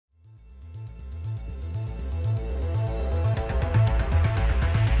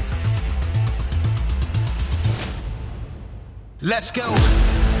Let's go.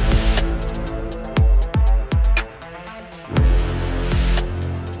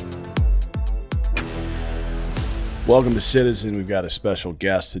 Welcome to Citizen. We've got a special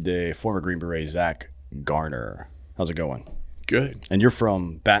guest today, former Green Beret Zach Garner. How's it going? Good. And you're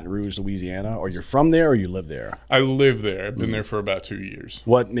from Baton Rouge, Louisiana, or you're from there or you live there? I live there. I've been there for about 2 years.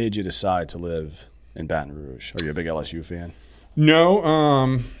 What made you decide to live in Baton Rouge? Are you a big LSU fan?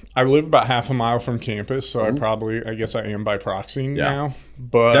 No, I live about half a mile from campus, so I guess I am by proxy now.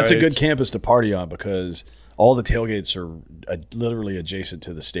 But that's a good campus to party on because all the tailgates are literally adjacent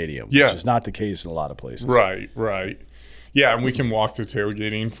to the stadium, which is not the case in a lot of places. Right. Yeah, and we can walk to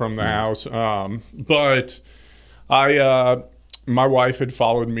tailgating from the house. But my wife had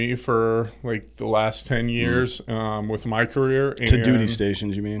followed me for like the last 10 years with my career. To duty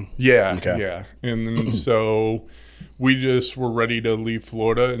stations, you mean? Yeah, okay. Yeah. And then so we just were ready to leave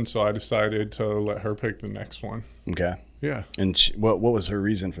Florida, and so I decided to let her pick the next one. Okay. Yeah. And what was her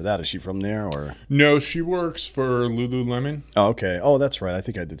reason for that? Is she from there or? No, she works for Lululemon. Oh, okay. Oh, that's right. I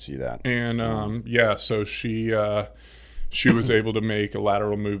think I did see that. And so she was able to make a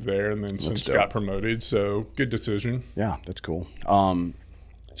lateral move there, and then since got promoted. So good decision. Yeah, that's cool.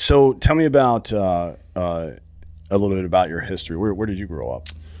 So tell me about a little bit about your history. Where did you grow up?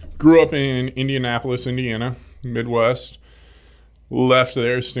 Grew up in Indianapolis, Indiana, Midwest. Left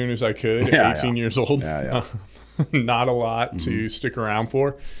there as soon as I could, 18 years old. Yeah. Not a lot to stick around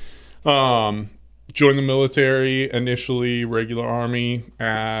for. Joined the military, initially regular Army.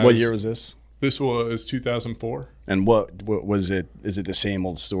 What year was this? This was 2004. And what was it? Is it the same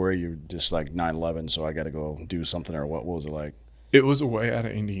old story? You're just like 9/11, so I got to go do something, or what was it like? It was a way out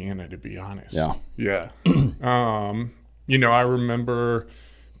of Indiana, to be honest. Yeah. I remember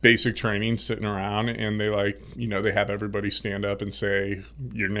basic training, sitting around, and they have everybody stand up and say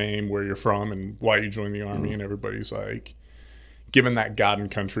your name, where you're from, and why you joined the Army, and everybody's like giving that God and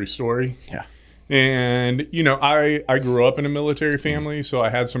country story. Yeah. And, I grew up in a military family, so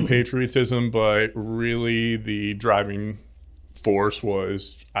I had some patriotism, but really the driving force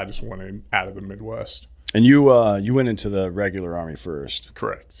was I just wanted out of the Midwest. And you went into the regular Army first.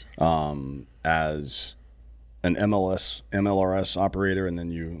 Correct. As an MLRS operator, and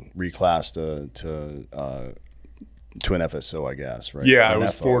then you reclassed to an FSO, I guess, right? Yeah, I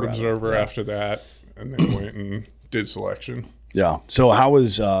was Forward Observer after that, and then went and did selection. Yeah. So how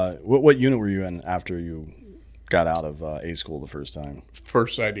was what unit were you in after you got out of A school the first time?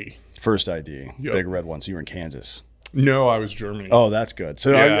 First ID. Yep. Big red one. So you were in Kansas. No, I was Germany. Oh, that's good.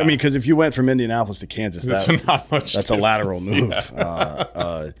 So I mean, because if you went from Indianapolis to Kansas, that's a lateral move.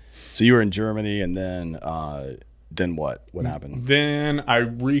 Yeah. So you were in Germany, and then what? What happened? Then I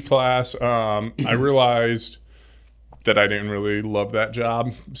reclassed. I realized that I didn't really love that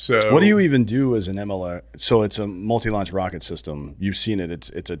job. So what do you even do as an MLR? So it's a multi-launch rocket system. You've seen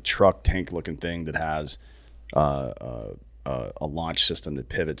it. It's a truck tank looking thing that has a launch system that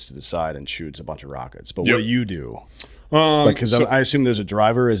pivots to the side and shoots a bunch of rockets. But what do you do? Because I assume there's a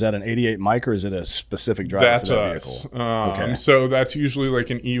driver. Is that an 88 Mike, or is it a specific driver for that vehicle? Okay. So that's usually like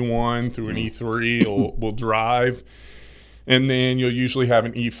an E1 through an E3 will drive. And then you'll usually have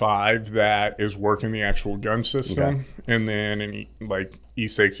an E5 that is working the actual gun system. Okay. And then an E6,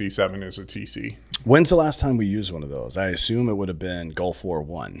 E7 is a TC. When's the last time we used one of those? I assume it would have been Gulf War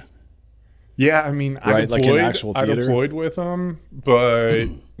I. Yeah, I mean, right? Like in actual theater? I deployed with them, but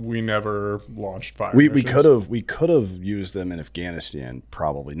we never launched fire missions. We could have used them in Afghanistan,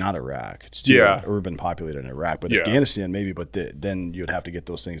 probably not Iraq. It's too urban populated in Iraq, but Afghanistan maybe. But then you'd have to get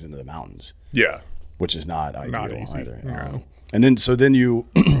those things into the mountains. Yeah, which is not ideal either. Yeah. And then you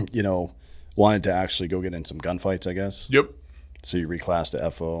wanted to actually go get in some gunfights, I guess. Yep. So you reclassed to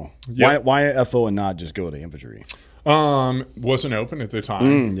FO. Yep. Why FO and not just go to infantry? Wasn't open at the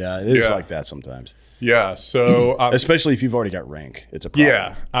time. It is like that sometimes. Yeah, so especially if you've already got rank, it's a problem.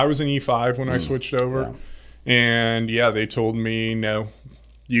 Yeah, I was an E5 when I switched over, and they told me no,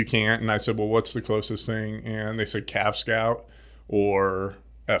 you can't, and I said, well, what's the closest thing? And they said Cav Scout or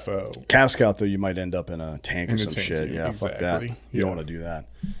FO. Cav Scout, though, you might end up in a tank or some shit. Yeah, exactly. Fuck that. You don't want to do that.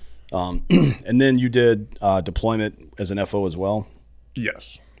 And then you did deployment as an FO as well.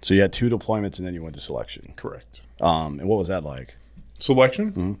 Yes. So you had 2 deployments, and then you went to selection. Correct. And what was that like?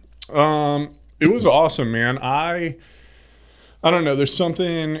 Selection? Mm-hmm. It was awesome, man. I don't know. There's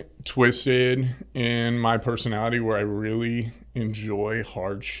something twisted in my personality where I really enjoy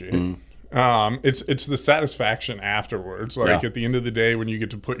hard shit. Mm-hmm. It's the satisfaction afterwards. At the end of the day, when you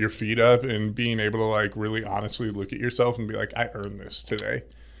get to put your feet up and being able to really honestly look at yourself and be like, I earned this today.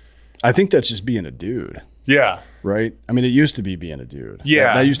 I think that's just being a dude. Yeah. Right? I mean, it used to be being a dude.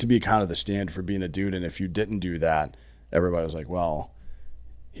 Yeah. That used to be kind of the standard for being a dude. And if you didn't do that, everybody was like, well,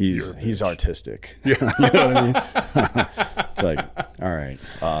 he's artistic. Yeah. You know what I mean? It's like, all right.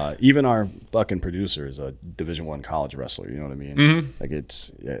 Even our fucking producer is a Division I college wrestler. You know what I mean? Mm-hmm. Like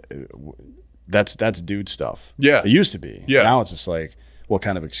that's dude stuff. Yeah. It used to be. Yeah. Now it's just like, what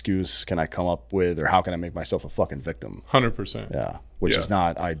kind of excuse can I come up with, or how can I make myself a fucking victim? 100%. Yeah. Which is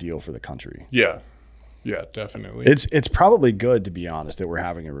not ideal for the country. Yeah. Yeah, definitely. It's probably good, to be honest, that we're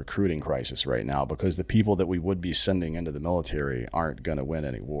having a recruiting crisis right now, because the people that we would be sending into the military aren't going to win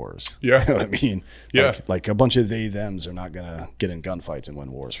any wars. Yeah. You know what I mean? Yeah. Like a bunch of they-thems are not going to get in gunfights and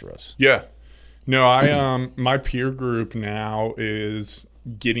win wars for us. Yeah. No, I my peer group now is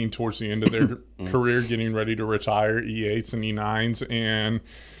getting towards the end of their career, getting ready to retire, E8s and E9s, and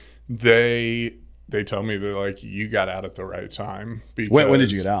they tell me, they're like, you got out at the right time. When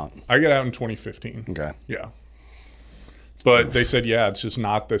did you get out? I got out in 2015. Okay. Yeah. But they said, yeah, it's just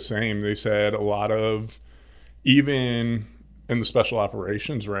not the same. They said a lot of, even in the special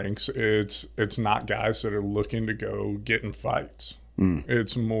operations ranks, it's not guys that are looking to go get in fights.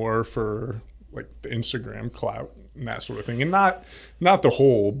 It's more for like the Instagram clout and that sort of thing. And not the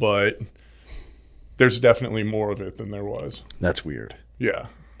whole, but there's definitely more of it than there was. That's weird. Yeah.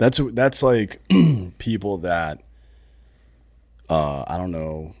 That's like people that, I don't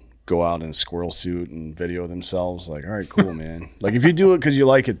know, go out in a squirrel suit and video themselves. Like, all right, cool, man. Like, if you do it because you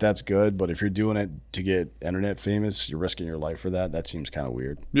like it, that's good. But if you're doing it to get internet famous, you're risking your life for that. That seems kind of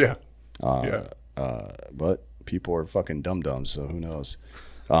weird. Yeah. But people are fucking dum-dums, so who knows?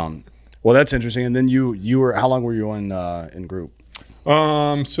 Well, that's interesting. And then you were, how long were you in group?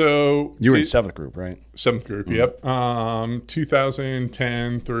 So you were in 7th group, right? 7th group, yep.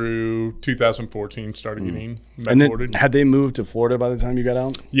 2010 through 2014 started getting And med-boarded. then, had they moved to Florida by the time you got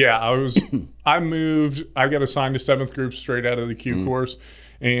out? Yeah, I got assigned to 7th group straight out of the Q course,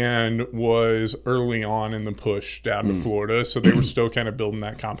 and was early on in the push down to Florida. So they were still kind of building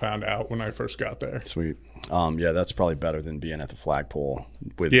that compound out when I first got there. Sweet. Yeah, that's probably better than being at the flagpole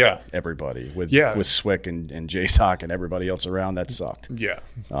with everybody, with Swick and JSOC and everybody else around. That sucked. Yeah,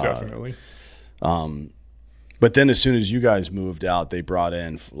 definitely. But then as soon as you guys moved out, they brought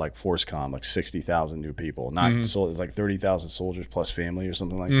in like ForceCom, like 60,000 new people. So it was like 30,000 soldiers plus family or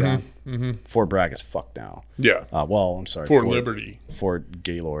something like that. Mm-hmm. Fort Bragg is fucked now. Yeah. Well, I'm sorry. Fort Liberty. Fort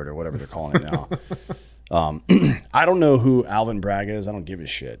Gaylord or whatever they're calling it now. I don't know who Alvin Bragg is. I don't give a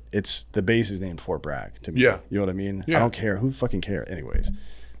shit. It's the base is named Fort Bragg to me. Yeah. You know what I mean? Yeah. I don't care. Who fucking cares? Anyways,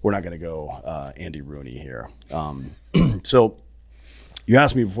 we're not going to go Andy Rooney here. So you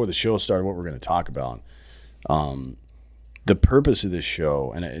asked me before the show started what we're going to talk about. The purpose of this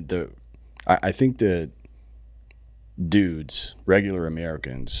show, and I think that dudes, regular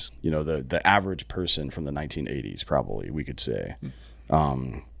Americans, you know, the average person from the 1980s, probably we could say,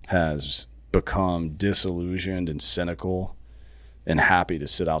 has become disillusioned and cynical and happy to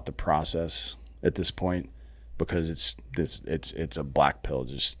sit out the process at this point, because it's a black pill,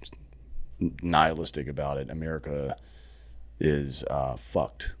 just nihilistic about it. America is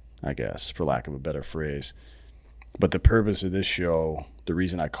fucked, I guess, for lack of a better phrase. But the purpose of this show, the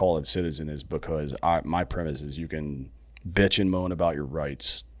reason I call it Citizen, is because my premise is you can bitch and moan about your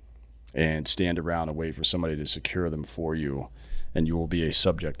rights and stand around and wait for somebody to secure them for you, and you will be a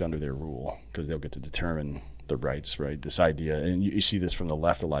subject under their rule, because they'll get to determine the rights, right? This idea, and you see this from the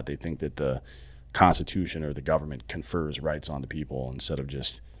left a lot, they think that the Constitution or the government confers rights onto people instead of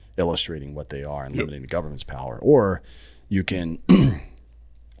just illustrating what they are and limiting the government's power. Or you can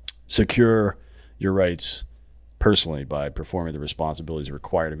secure your rights personally by performing the responsibilities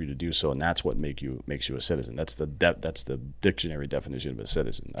required of you to do so, and that's what makes you a citizen. That's the dictionary definition of a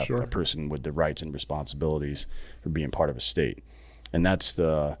citizen, a person with the rights and responsibilities for being part of a state. And that's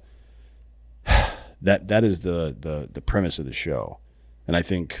that is the premise of the show. And I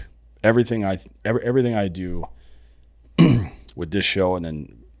think everything I do with this show, and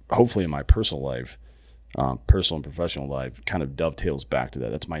then hopefully in my personal life, personal and professional life, kind of dovetails back to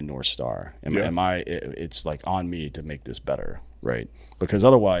that. That's my North Star. It's like on me to make this better, right? Because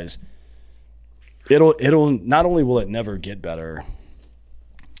otherwise, it'll not only will it never get better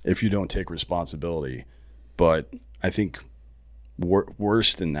if you don't take responsibility, but I think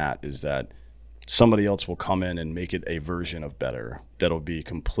worse than that is that somebody else will come in and make it a version of better that'll be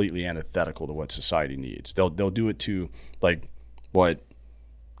completely antithetical to what society needs. They'll do it to like what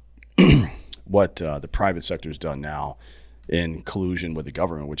the private sector's done now in collusion with the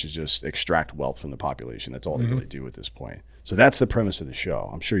government, which is just extract wealth from the population. That's all they really do at this point. So that's the premise of the show.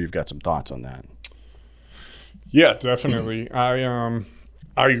 I'm sure you've got some thoughts on that. Yeah, definitely. I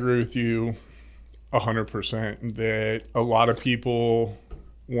agree with you 100% that a lot of people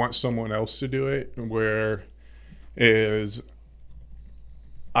want someone else to do it, where is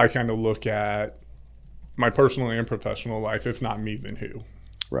I kind of look at my personal and professional life. If not me, then who?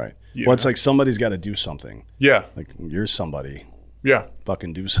 Right. You Well, it's know? like somebody's got to do something. Yeah. Like you're somebody. Yeah.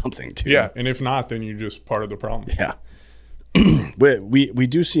 Fucking do something too. Yeah. And if not, then you're just part of the problem. Yeah. we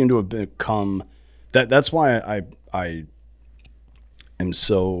do seem to have become that. That's why I am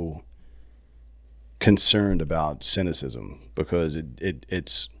so concerned about cynicism, because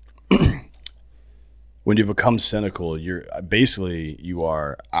it's when you become cynical, you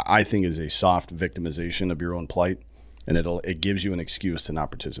are, I think, is a soft victimization of your own plight, and it gives you an excuse to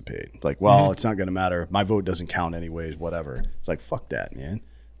not participate. Like, well, it's not going to matter. My vote doesn't count anyways. Whatever. It's like, fuck that, man.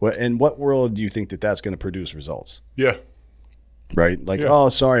 In what world do you think that that's going to produce results? Yeah. Right? Like, oh,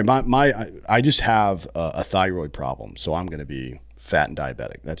 sorry, I just have a thyroid problem, so I'm going to be fat and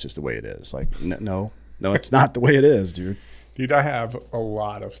diabetic. That's just the way it is. Like, no, it's not the way it is, dude. Dude, I have a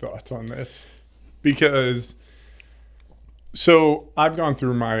lot of thoughts on this because so I've gone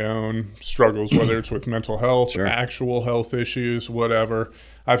through my own struggles, whether it's with mental health, actual health issues, whatever.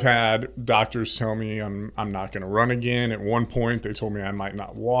 I've had doctors tell me I'm not going to run again. At one point, they told me I might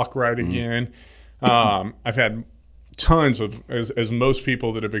not walk right again. I've had tons of, as most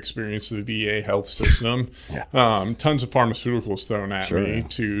people that have experienced the VA health system, tons of pharmaceuticals thrown at me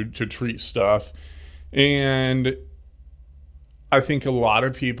to treat stuff. And I think a lot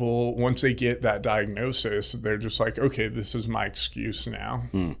of people, once they get that diagnosis, they're just like, okay, this is my excuse now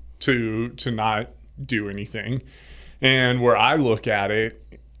to not do anything. And where I look at it,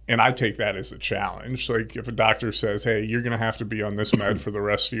 and I take that as a challenge. Like if a doctor says, hey, you're going to have to be on this med for the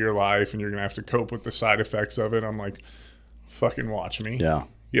rest of your life and you're going to have to cope with the side effects of it, I'm like, fucking watch me. Yeah.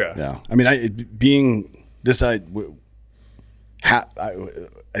 Yeah. Yeah. I mean, being this, I think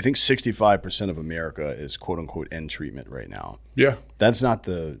 65% of America is quote unquote in treatment right now. Yeah. That's not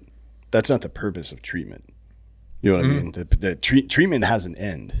the purpose of treatment. You know what I mean? The treatment has an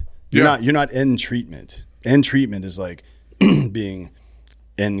end. You're not in treatment. In treatment is like being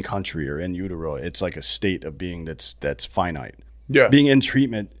in country or in utero. It's like a state of being that's finite. Yeah. Being in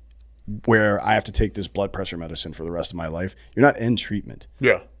treatment where I have to take this blood pressure medicine for the rest of my life. You're not in treatment.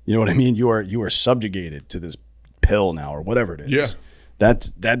 Yeah. You know what I mean? You are subjugated to this pill now or whatever it is. Yeah.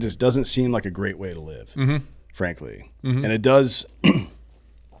 That just doesn't seem like a great way to live, frankly. And it does.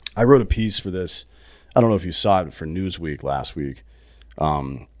 I wrote a piece for this. I don't know if you saw it for Newsweek last week,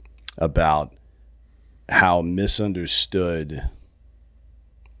 about how misunderstood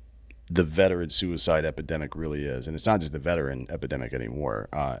the veteran suicide epidemic really is. And it's not just the veteran epidemic anymore.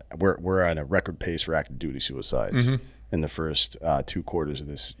 We're at a record pace for active duty suicides in the first 2 quarters of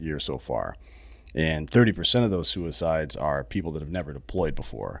this year so far. And 30% of those suicides are people that have never deployed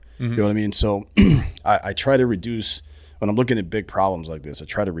before. You know what I mean? So I try to reduce, when I'm looking at big problems like this, I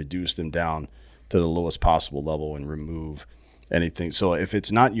try to reduce them down to the lowest possible level and remove anything. So if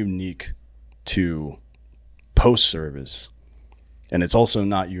it's not unique to post-service, and it's also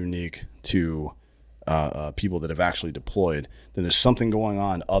not unique to people that have actually deployed, then there's something going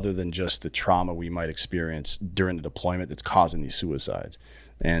on other than just the trauma we might experience during the deployment that's causing these suicides.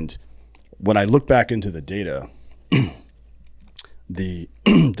 And when I look back into the data, the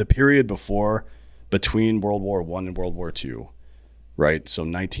period between World War I and World War II, right? So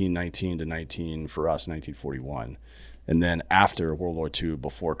 1919 to 1941. And then after World War II,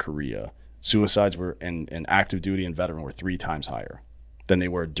 before Korea, suicides were in active duty and veteran were 3 times higher than they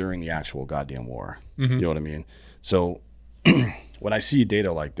were during the actual goddamn war. You know what I mean? So when I see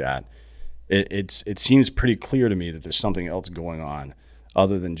data like that, it seems pretty clear to me that there's something else going on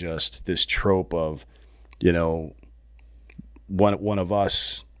other than just this trope of, you know, one of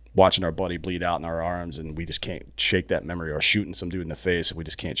us watching our buddy bleed out in our arms and we just can't shake that memory, or shooting some dude in the face and we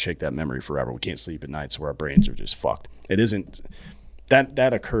just can't shake that memory forever. We can't sleep at night, so our brains are just fucked. It isn't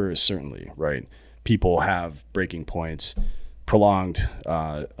that occurs, certainly, right? People have breaking points. Prolonged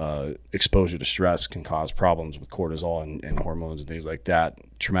exposure to stress can cause problems with cortisol and hormones and things like that.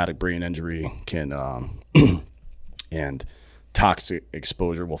 Traumatic brain injury can and toxic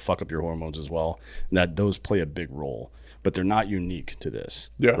exposure will fuck up your hormones as well. And those play a big role, but they're not unique to this,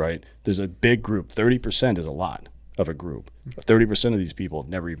 right? There's a big group. 30% is a lot of a group. 30% of these people have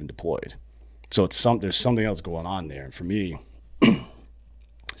never even deployed. So there's something else going on there. And for me,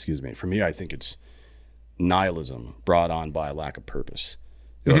 I think it's nihilism brought on by a lack of purpose.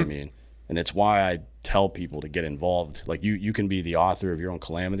 You know what I mean? And it's why I tell people to get involved. Like you can be the author of your own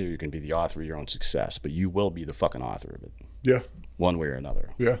calamity, or you can be the author of your own success, but you will be the fucking author of it. Yeah. One way or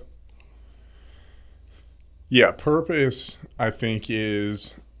another. Yeah. Yeah. Purpose, I think,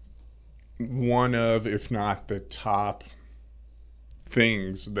 is one of, if not the top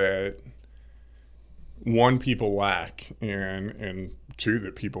things that one, people lack, and two,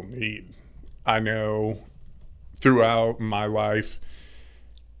 that people need. I know throughout my life,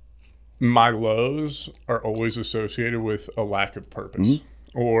 my lows are always associated with a lack of purpose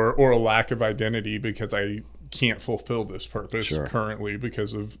or a lack of identity because I can't fulfill this purpose currently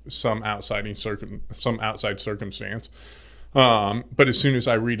because of some outside circumstance. But as soon as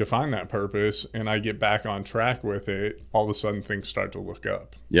I redefine that purpose and I get back on track with it, all of a sudden things start to look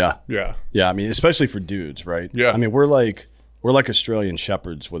up. Yeah. Yeah. Yeah. I mean, especially for dudes, right? Yeah. I mean, we're like Australian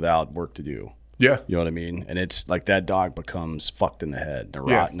shepherds without work to do. Yeah. You know what I mean? And it's like that dog becomes fucked in the head.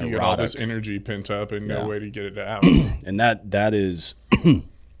 Neurotic. You get all this energy pent up and no way to get it out. And that is,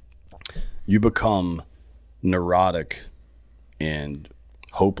 you become neurotic and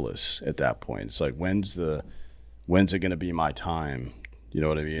hopeless at that point. It's like, when's it going to be my time? You know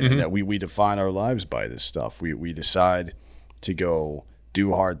what I mean? And that we define our lives by this stuff. We decide to go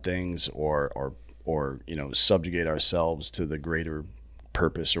do hard things or subjugate ourselves to the greater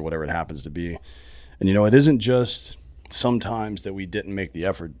purpose or whatever it happens to be. And it isn't just sometimes that we didn't make the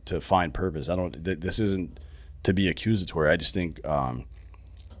effort to find purpose. This isn't to be accusatory. I just think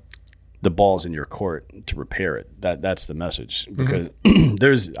the ball's in your court to repair it. That's the message,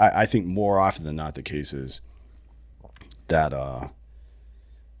 because I think more often than not the case is that I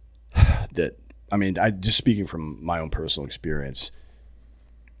mean, I just speaking from my own personal experience,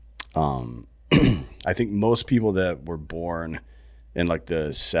 I think most people that were born in like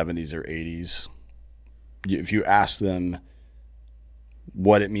the 70s or 80s, if you ask them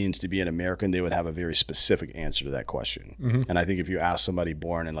what it means to be an American, they would have a very specific answer to that question. And I think if you ask somebody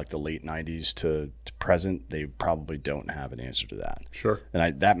born in like the late 90s to present, they probably don't have an answer to that. Sure.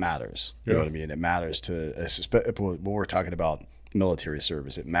 And that matters. You know what I mean? It matters when we're talking about military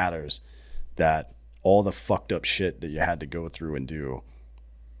service, it matters that all the fucked up shit that you had to go through and do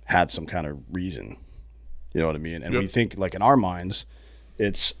had some kind of reason. You know what I mean? And we think, like, in our minds,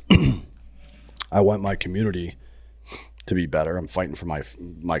 it's I want my community to be better. I'm fighting for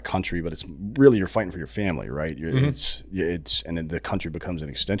my country, but it's really you're fighting for your family, right? It's and then the country becomes an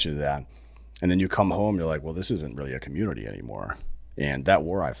extension of that. And then you come home, you're like, well, this isn't really a community anymore. And that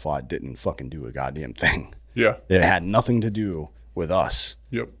war I fought didn't fucking do a goddamn thing. Yeah. It had nothing to do with us.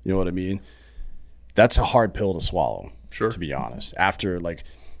 Yep. You know what I mean? That's a hard pill to swallow. Sure. To be honest, after like.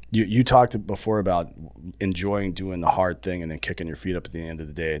 You talked before about enjoying doing the hard thing and then kicking your feet up at the end of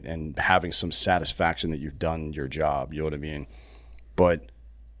the day and having some satisfaction that you've done your job. You know what I mean? But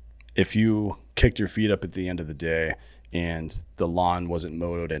if you kicked your feet up at the end of the day and the lawn wasn't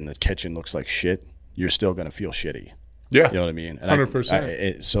mowed and the kitchen looks like shit, you're still going to feel shitty. Yeah. You know what I mean? And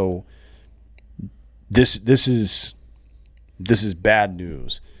 100%. So this is bad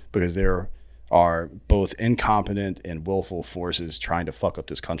news, because there are both incompetent and willful forces trying to fuck up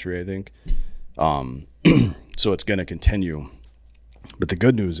this country, I think. So it's going to continue. But the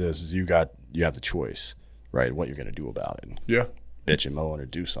good news is you have the choice, right? What you're going to do about it. Yeah. Bitch and moan or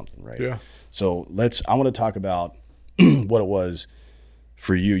do something, right? Yeah. So I want to talk about what it was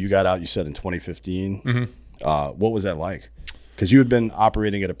for you. You got out, you said, in 2015. What was that like? Because you had been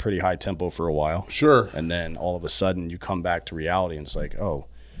operating at a pretty high tempo for a while. Sure. And then all of a sudden you come back to reality and it's like, oh,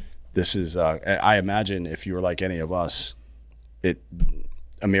 this is, I imagine if you were like any of us,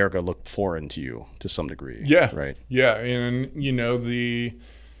 America looked foreign to you to some degree. Yeah. Right. Yeah. And,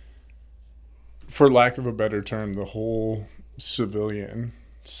 for lack of a better term, the whole civilian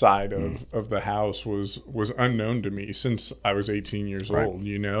side of the house was unknown to me since I was 18 years old,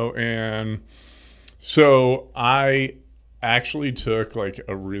 And so I actually took like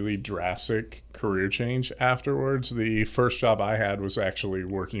a really drastic career change afterwards. The first job I had was actually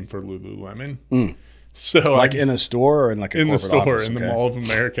working for Lululemon. So like in a store or in like a corporate office? In the Mall of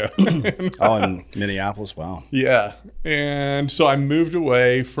America. In Minneapolis. Wow. Yeah. And so I moved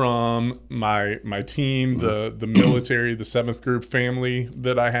away from my team, the military, the 7th Group family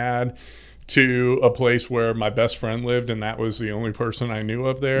that I had, to a place where my best friend lived, and that was the only person I knew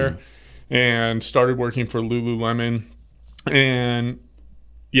up there, and started working for Lululemon. And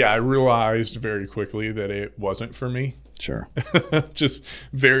yeah, I realized very quickly that it wasn't for me. Sure. Just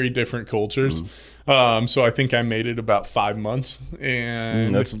very different cultures. So I think I made it about 5 months,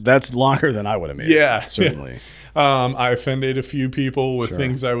 and that's longer than I would have made. Yeah, certainly. I offended a few people with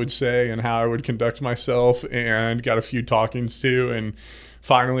things I would say and how I would conduct myself, and got a few talkings to. And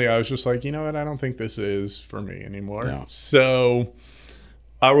finally, I was just like, you know what? I don't think this is for me anymore. No. So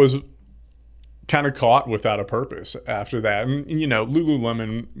I was kind of caught without a purpose after that. And,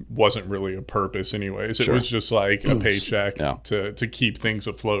 Lululemon wasn't really a purpose anyways. It was just like a paycheck to keep things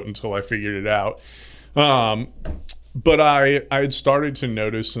afloat until I figured it out. But I had started to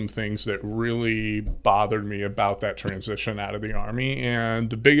notice some things that really bothered me about that transition out of the Army. And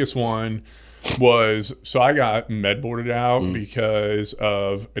the biggest one was, so I got med boarded out because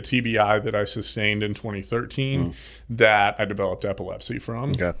of a TBI that I sustained in 2013 that I developed epilepsy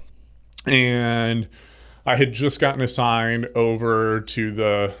from. Okay. And I had just gotten assigned over to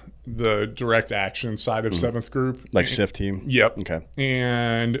the direct action side of 7th Group. Like SIF team? Yep. Okay.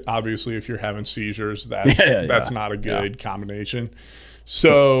 And obviously, if you're having seizures, that's not a good combination.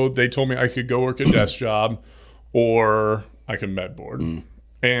 So they told me I could go work a desk job or I could med board.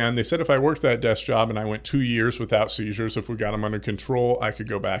 And they said if I worked that desk job and I went 2 years without seizures, if we got them under control, I could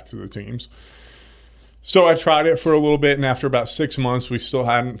go back to the teams. So I tried it for a little bit, and after about 6 months, we still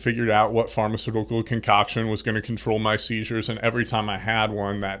hadn't figured out what pharmaceutical concoction was going to control my seizures. And every time I had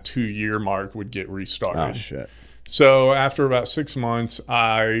one, that 2-year mark would get restarted. Oh, shit. So after about 6 months,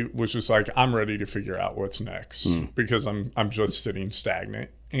 I was just like, I'm ready to figure out what's next because I'm just sitting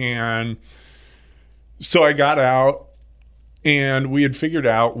stagnant. And so I got out. And we had figured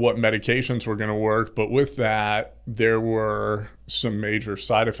out what medications were going to work, but with that, there were some major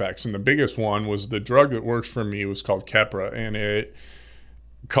side effects. And the biggest one was the drug that works for me was called Keppra, and it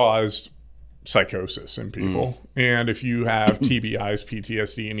caused psychosis in people. And if you have TBIs,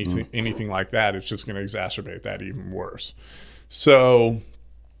 PTSD, anything like that, it's just going to exacerbate that even worse. So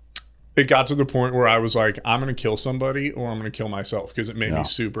it got to the point where I was like, I'm going to kill somebody or I'm going to kill myself because it made me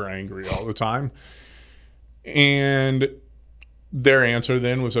super angry all the time. And their answer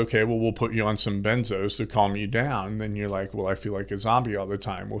then was, okay, well, we'll put you on some benzos to calm you down. And then you're like, well, I feel like a zombie all the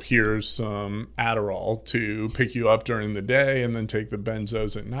time. Well, here's some Adderall to pick you up during the day and then take the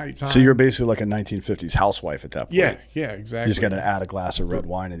benzos at nighttime. So you're basically like a 1950s housewife at that point. Yeah, exactly. You just got to add a glass of red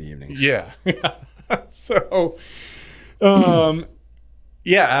wine in the evenings. Yeah. So,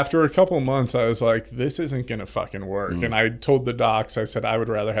 after a couple months, I was like, this isn't going to fucking work. And I told the docs, I said, I would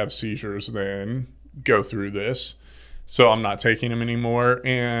rather have seizures than go through this. So I'm not taking them anymore.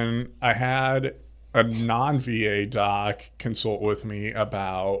 And I had a non-VA doc consult with me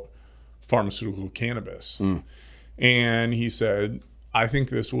about pharmaceutical cannabis. And he said, I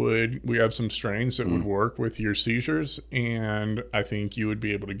think we have some strains that would work with your seizures. And I think you would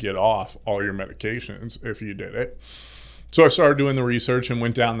be able to get off all your medications if you did it. So I started doing the research and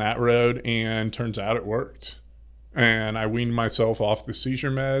went down that road, and turns out it worked. And I weaned myself off the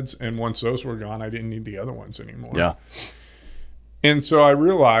seizure meds, and once those were gone, I didn't need the other ones anymore. Yeah. And so I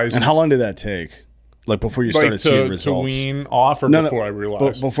realized... And how long did that take? Like before you started seeing results? To wean off, or before I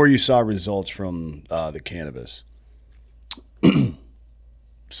realized? Before you saw results from the cannabis.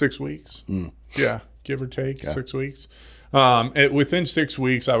 6 weeks. Yeah, give or take 6 weeks. Within 6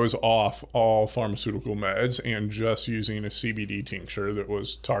 weeks, I was off all pharmaceutical meds and just using a CBD tincture that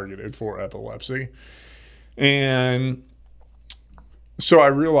was targeted for epilepsy. And so I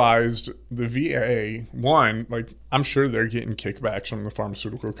realized the VA, I'm sure they're getting kickbacks from the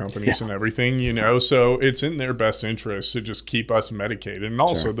pharmaceutical companies and everything, so it's in their best interest to just keep us medicated. And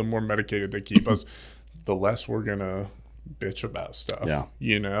also, the more medicated they keep us, the less we're going to bitch about stuff,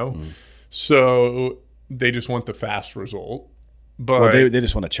 So they just want the fast result. But they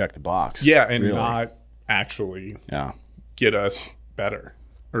just want to check the box. Yeah, and not actually get us better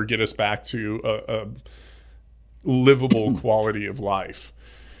or get us back to a livable quality of life.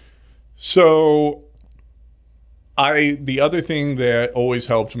 So the other thing that always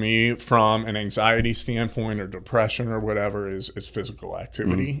helped me from an anxiety standpoint or depression or whatever is physical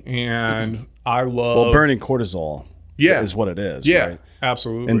activity. And I love burning cortisol is what it is. Yeah, right?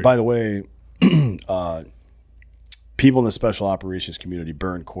 Absolutely. And by the way, people in the special operations community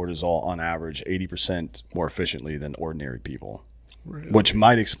burn cortisol on average 80% more efficiently than ordinary people. Really? Which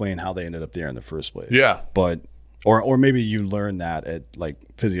might explain how they ended up there in the first place. Yeah. But or maybe you learned that at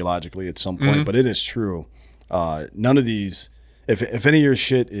physiologically at some point, but it is true. None of these, if any of your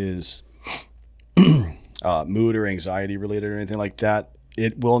shit is mood or anxiety related or anything like that,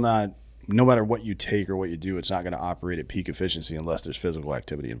 it will not, no matter what you take or what you do, it's not going to operate at peak efficiency unless there's physical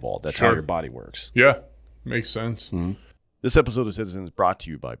activity involved. That's how your body works. Yeah, makes sense. This episode of Citizen is brought to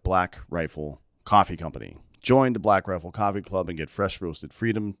you by Black Rifle Coffee Company. Join the Black Rifle Coffee Club and get fresh roasted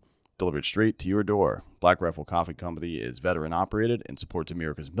freedom delivered straight to your door. Black Rifle Coffee Company is veteran operated and supports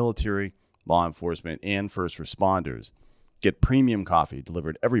America's military, law enforcement, and first responders. Get premium coffee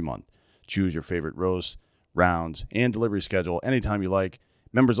delivered every month. Choose your favorite roast, rounds, and delivery schedule anytime you like.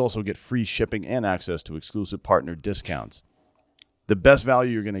 Members also get free shipping and access to exclusive partner discounts. The best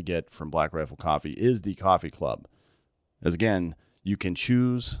value you're going to get from Black Rifle Coffee is the Coffee Club. As again, you can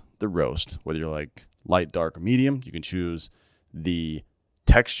choose the roast, whether you're like light, dark, or medium. You can choose the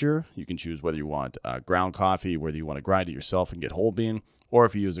texture. You can choose whether you want ground coffee, whether you want to grind it yourself and get whole bean, or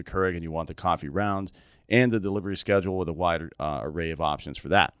if you use a Keurig and you want the coffee rounds, and the delivery schedule with a wide array of options for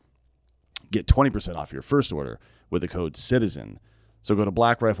that. Get 20% off your first order with the code CITIZEN. So go to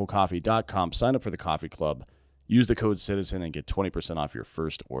blackriflecoffee.com, sign up for the coffee club, use the code CITIZEN, and get 20% off your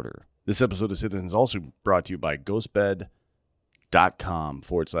first order. This episode of Citizen is also brought to you by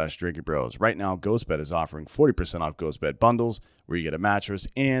ghostbed.com/Drinking Bros. Right now, Ghostbed is offering 40% off Ghostbed bundles where you get a mattress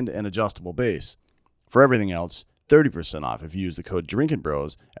and an adjustable base. For everything else, 30% off if you use the code Drinking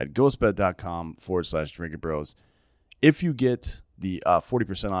Bros at ghostbed.com/Drinking Bros. If you get the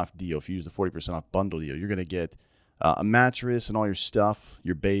 40% off deal, if you use the 40% off bundle deal, you're going to get a mattress and all your stuff,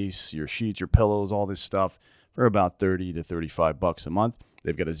 your base, your sheets, your pillows, all this stuff for about $30 to $35 a month.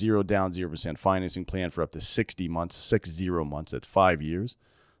 They've got a 0 down, 0% financing plan for up to 60 months, 60 months. That's 5 years,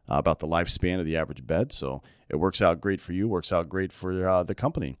 about the lifespan of the average bed. So it works out great for you, works out great for the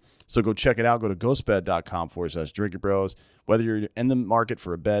company. So go check it out. Go to ghostbed.com/Drinking Bros. Whether you're in the market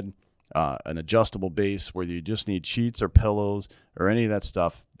for a bed, an adjustable base, whether you just need sheets or pillows or any of that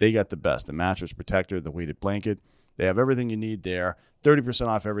stuff, they got the best. The mattress protector, the weighted blanket. They have everything you need there. 30%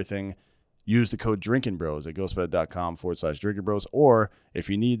 off everything. Use the code Drinking Bros at ghostbed.com/Drinking Bros. Or if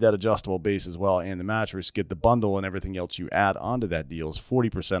you need that adjustable base as well and the mattress, get the bundle and everything else you add onto that deal is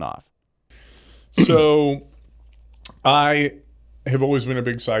 40% off. So I have always been a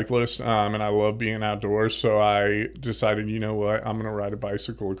big cyclist, and I love being outdoors. So I decided, you know what, I'm going to ride a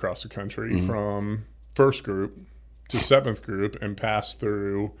bicycle across the country from first group to seventh group and pass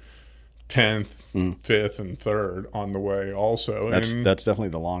through 10th, 5th, and 3rd on the way also. That's definitely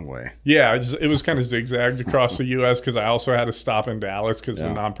the long way. Yeah, it was kind of zigzagged across the U.S. because I also had to stop in Dallas because the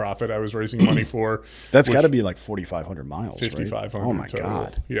nonprofit I was raising money for. That's got to be like 4,500 miles, 5,500 right? Oh, my total.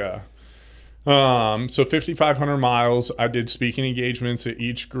 God. Yeah. So 5,500 miles. I did speaking engagements at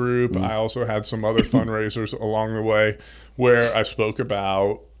each group. I also had some other fundraisers along the way where I spoke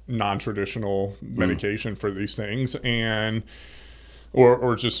about non-traditional medication for these things and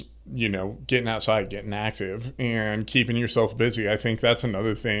or just, you know, getting outside, getting active and keeping yourself busy. I think that's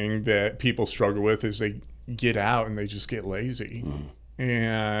another thing that people struggle with is they get out and they just get lazy.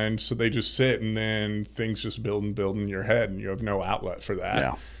 And so they just sit and then things just build in your head and you have no outlet for that.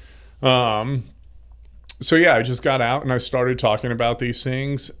 Yeah. So yeah, I just got out and I started talking about these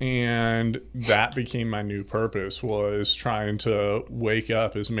things, and that became my new purpose, was trying to wake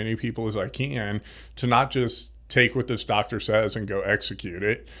up as many people as I can to not just take what this doctor says and go execute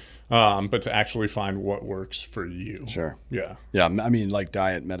it, but to actually find what works for you. Sure. Yeah. Yeah. I mean, like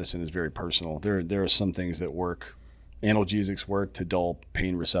diet medicine is very personal. There are some things that work. Analgesics work to dull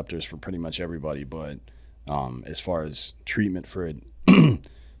pain receptors for pretty much everybody, but as far as treatment for it,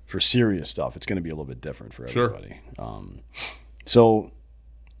 for serious stuff, it's going to be a little bit different for everybody. Sure. So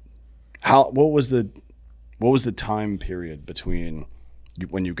what was the time period between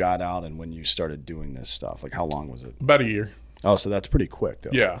when you got out and when you started doing this stuff? Like, how long was it? About a year. Oh, so that's pretty quick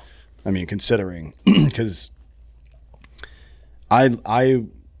though. Yeah. I mean, considering, because I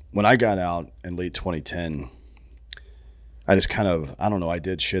when I got out in late 2010, I just kind of, I don't know, I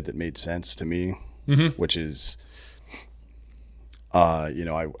did shit that made sense to me, which is, you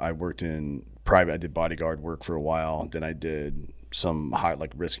know, I worked in private, I did bodyguard work for a while. Then I did some high,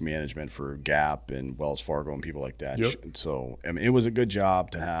 like risk management for Gap and Wells Fargo and people like that. Yep. So, I mean, it was a good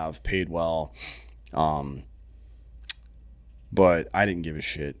job to have, paid well. But I didn't give a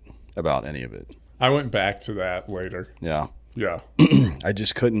shit about any of it. I went back to that later. Yeah. Yeah. I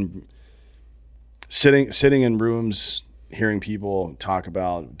just couldn't, sitting in rooms, hearing people talk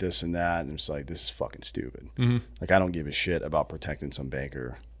about this and that, and it's like, this is fucking stupid. Like, I don't give a shit about protecting some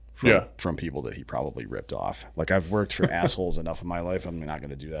banker from people that he probably ripped off. Like, I've worked for assholes enough in my life, I'm not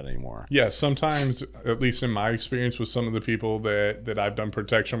going to do that anymore. Yeah, sometimes, at least in my experience with some of the people that I've done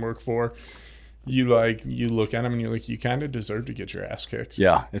protection work for, you look at them and you're like, you kind of deserve to get your ass kicked.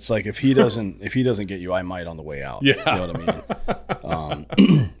 Yeah, it's like, if he doesn't get you, I might on the way out. Yeah. You know what I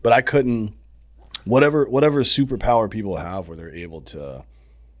mean? But I couldn't. Whatever superpower people have where they're able to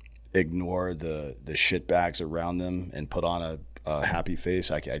ignore the shitbags around them and put on a happy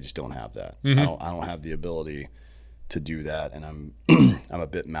face, I just don't have that. I don't have the ability to do that, and I'm a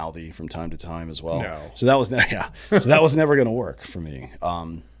bit mouthy from time to time as well. No. So that was never going to work for me.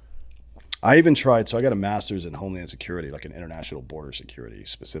 I even tried. So I got a master's in Homeland Security, like in international border security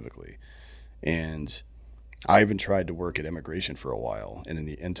specifically, and I even tried to work at immigration for a while and in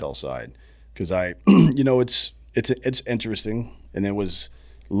the intel side. Because you know, it's interesting, and it was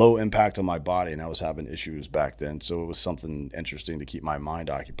low impact on my body, and I was having issues back then, so it was something interesting to keep my mind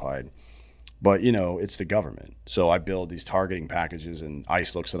occupied. But, it's the government. So I build these targeting packages, and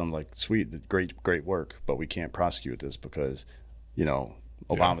ICE looks at them like, sweet, great work, but we can't prosecute this because,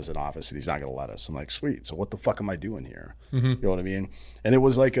 Obama's in office and he's not going to let us. I'm like, sweet. So what the fuck am I doing here? Mm-hmm. You know what I mean? And it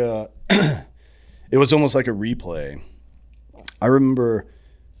was like it was almost like a replay. I remember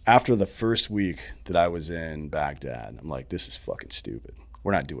after the first week that I was in Baghdad, I'm like, this is fucking stupid.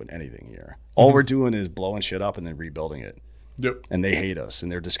 We're not doing anything here. All we're doing is blowing shit up and then rebuilding it. Yep. And they hate us,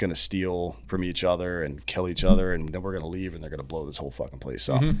 and they're just going to steal from each other and kill each other, and then we're going to leave, and they're going to blow this whole fucking place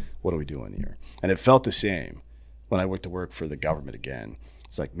up. What are we doing here? And it felt the same when I went to work for the government again.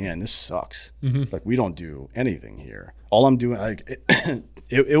 It's like, man, this sucks. Like, we don't do anything here. All I'm doing, like,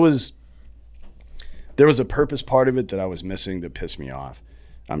 it was, there was a purpose part of it that I was missing that pissed me off,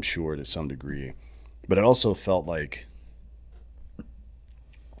 I'm sure, to some degree. But it also felt like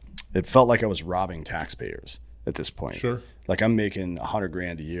I was robbing taxpayers at this point. Sure. Like, I'm making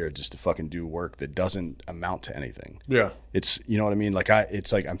 $100,000 a year just to fucking do work that doesn't amount to anything. Yeah. It's, you know what I mean? Like,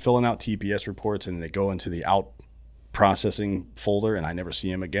 it's like I'm filling out TPS reports and they go into the out processing folder and I never see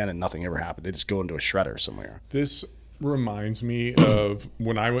them again and nothing ever happened. They just go into a shredder somewhere. This reminds me of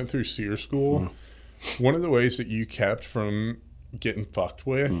when I went through SEER school. One of the ways that you kept from getting fucked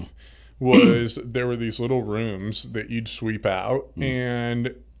with was there were these little rooms that you'd sweep out.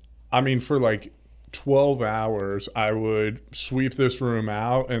 And I mean, for like 12 hours, I would sweep this room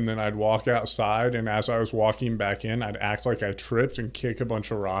out, and then I'd walk outside, and as I was walking back in, I'd act like I tripped and kick a bunch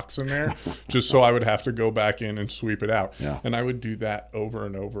of rocks in there just so I would have to go back in and sweep it out. Yeah. And I would do that over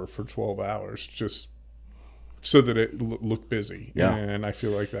and over for 12 hours just so that it looked busy. Yeah. And I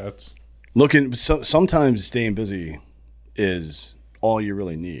feel like that's... Sometimes staying busy is all you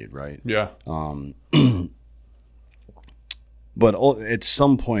really need, right? Yeah. But at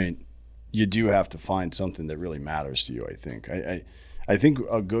some point, you do have to find something that really matters to you, I think. I think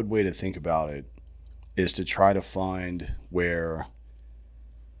a good way to think about it is to try to find where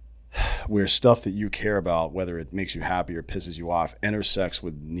stuff that you care about, whether it makes you happy or pisses you off, intersects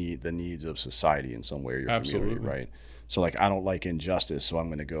with the needs of society in some way or your Absolutely. community, right? So, like, I don't like injustice, so I'm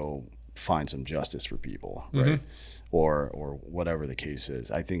going to go find some justice for people, right? Or whatever the case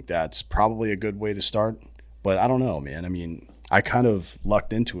is. I think that's probably a good way to start. But I don't know, man. I mean, I kind of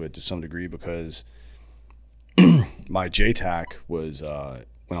lucked into it to some degree because my JTAC was,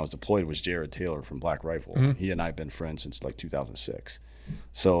 when I was deployed, was Jared Taylor from Black Rifle. He and I have been friends since like 2006.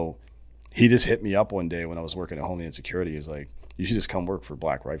 So he just hit me up one day when I was working at Homeland Security. He was like, you should just come work for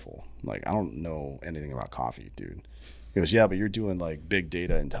Black Rifle. I'm like, I don't know anything about coffee, dude. He goes, yeah, but you're doing like big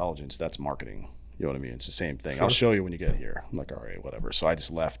data intelligence. That's marketing. You know what I mean? It's the same thing. Sure. I'll show you when you get here. I'm like, all right, whatever. So I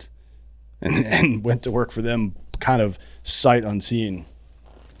just left and went to work for them, kind of sight unseen.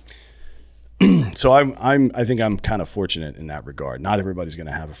 So I think I'm kind of fortunate in that regard. Not everybody's going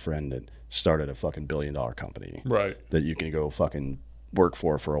to have a friend that started a fucking $1 billion company, Right. that you can go fucking work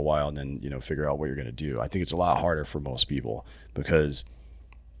for a while and then, figure out what you're going to do. I think it's a lot harder for most people because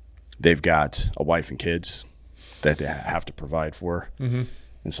they've got a wife and kids that they have to provide for.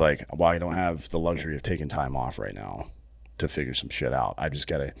 It's like, well, I don't have the luxury of taking time off right now to figure some shit out. You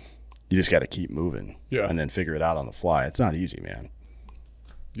just got to keep moving, and then figure it out on the fly. It's not easy, man.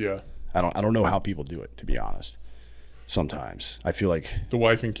 Yeah. I don't know how people do it, to be honest. Sometimes I feel like The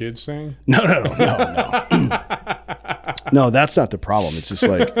wife and kids thing? no. No, that's not the problem. It's just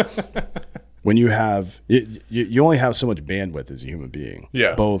like when you have you only have so much bandwidth as a human being.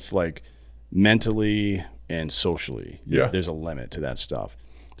 Yeah. Both like mentally and socially. Yeah. There's a limit to that stuff.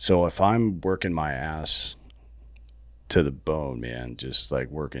 So if I'm working my ass to the bone, man, just like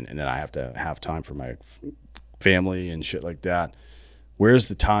working, and then I have to have time for my family and shit like that, where's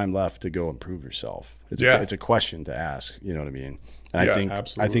the time left to go improve yourself? It's a question to ask, you know what I mean? And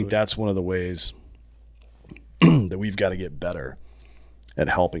I think that's one of the ways that we've got to get better at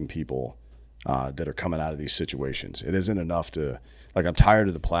helping people that are coming out of these situations. It isn't enough to, like, I'm tired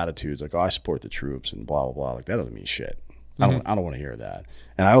of the platitudes, like, oh, I support the troops and blah, blah, blah. Like, that doesn't mean shit. I don't want to hear that.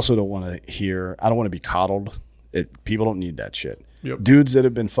 And I also don't want to be coddled. People don't need that shit. Yep. Dudes that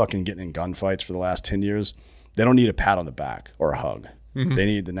have been fucking getting in gunfights for the last 10 years, they don't need a pat on the back or a hug. They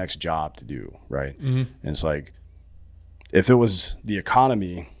need the next job to do, right? And it's like, if it was the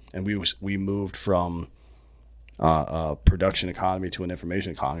economy and we moved from a production economy to an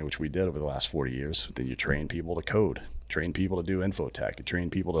information economy, which we did over the last 40 years, then you train people to code, train people to do infotech, you train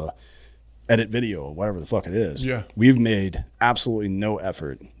people to edit video, whatever the fuck it is. Yeah. We've made absolutely no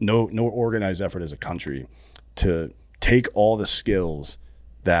effort, no organized effort as a country to take all the skills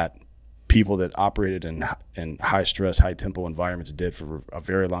that people that operated in high stress, high tempo environments did for a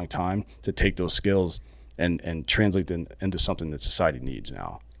very long time, to take those skills and translate them into something that society needs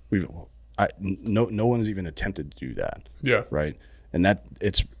now. no one has even attempted to do that. Yeah. Right. And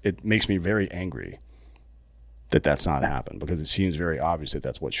it makes me very angry that that's not happened, because it seems very obvious that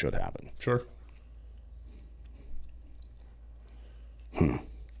that's what should happen. Sure.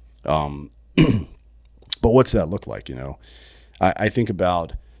 But what's that look like? I think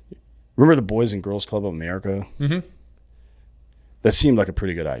about, remember the Boys and Girls Club of America? Mm-hmm. That seemed like a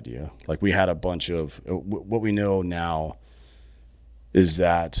pretty good idea. Like, we had a bunch of, what we know now is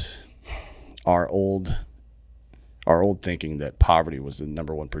that our old thinking that poverty was the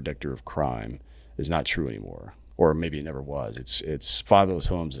number one predictor of crime is not true anymore, or maybe it never was. It's fatherless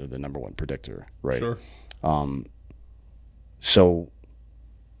homes are the number one predictor, right? Sure. So,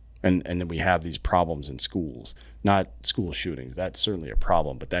 and then we have these problems in schools, not school shootings. That's certainly a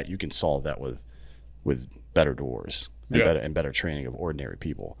problem, but that you can solve that with better doors and better training of ordinary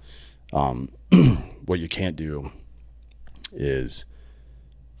people. What you can't do is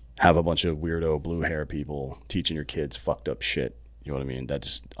have a bunch of weirdo blue hair people teaching your kids fucked up shit. You know what I mean?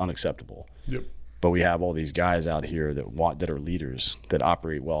 That's unacceptable. Yep. But we have all these guys out here that are leaders, that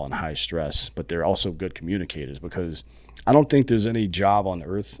operate well in high stress, but they're also good communicators, because I don't think there's any job on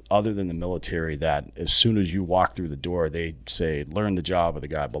earth other than the military that as soon as you walk through the door, they say, learn the job of the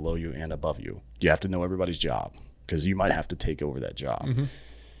guy below you and above you. You have to know everybody's job, because you might have to take over that job. Mm-hmm.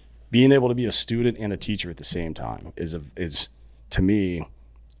 Being able to be a student and a teacher at the same time is to me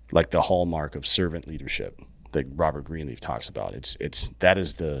like the hallmark of servant leadership that Robert Greenleaf talks about. That's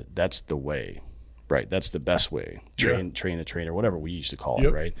the way, right? That's the best way. Train a trainer, whatever we used to call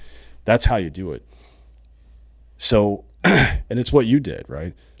it, right? That's how you do it. So, and it's what you did,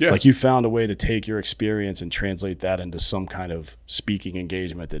 right? Yeah. Like, you found a way to take your experience and translate that into some kind of speaking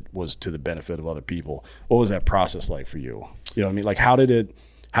engagement that was to the benefit of other people. What was that process like for you? You know what I mean? Like, how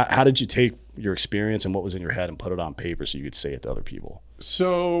did you take your experience and what was in your head and put it on paper so you could say it to other people?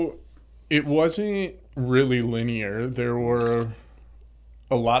 So it wasn't really linear. There were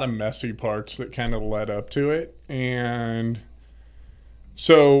a lot of messy parts that kind of led up to it. And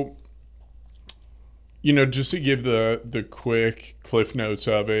so, just to give the quick cliff notes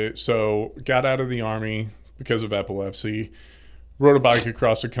of it. So got out of the Army because of epilepsy, rode a bike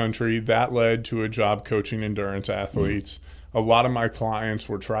across the country. That led to a job coaching endurance athletes. A lot of my clients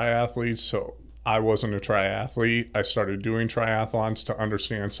were triathletes, so I wasn't a triathlete. I started doing triathlons to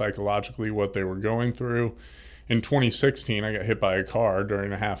understand psychologically what they were going through. In 2016, I got hit by a car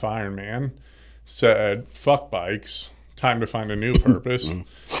during a half Ironman. Said, fuck bikes, time to find a new purpose.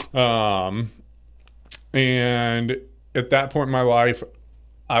 And at that point in my life,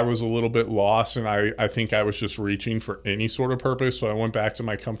 I was a little bit lost, and I think I was just reaching for any sort of purpose. So I went back to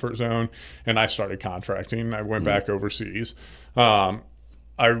my comfort zone and I started contracting. I went back overseas. While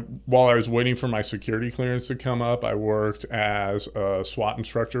I was waiting for my security clearance to come up, I worked as a SWAT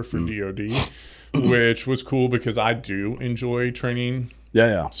instructor for DOD, which was cool because I do enjoy training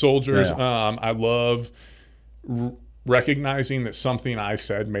soldiers. I love recognizing that something I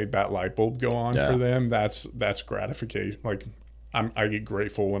said made that light bulb go on for them. That's gratification. Like, I get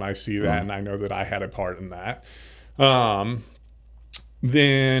grateful when I see that, and I know that I had a part in that.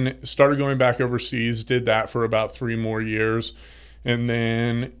 Then started going back overseas, did that for about 3 more years. And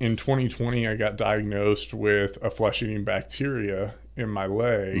then in 2020, I got diagnosed with a flesh-eating bacteria in my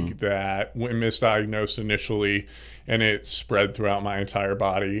leg that went misdiagnosed initially, and it spread throughout my entire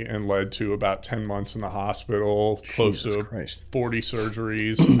body and led to about 10 months in the hospital, close to 40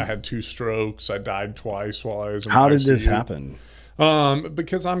 surgeries. I had 2 strokes. I died twice while I was in How ICU. did this happen?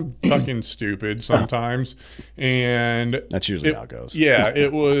 Because I'm fucking stupid sometimes. And that's usually how it goes. Yeah,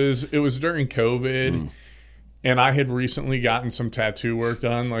 it was during COVID. And I had recently gotten some tattoo work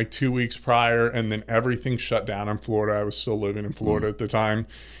done like 2 weeks prior, and then everything shut down in Florida. I was still living in Florida at the time,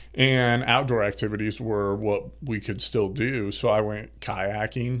 and outdoor activities were what we could still do. So I went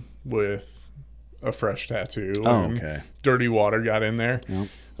kayaking with a fresh tattoo. Dirty water got in there.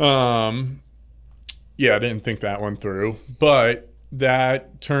 I didn't think that one through, but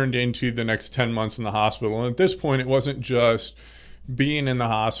that turned into the next 10 months in the hospital. And at this point, it wasn't just being in the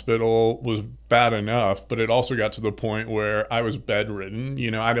hospital was bad enough, but it also got to the point where I was bedridden.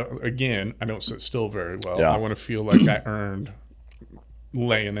 I don't sit still very well. I want to feel like I earned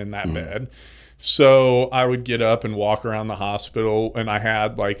laying in that bed. So I would get up and walk around the hospital, and I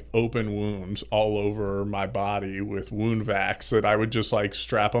had like open wounds all over my body with wound vacs that I would just like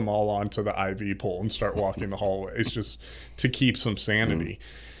strap them all onto the IV pole and start walking the hallways just to keep some sanity.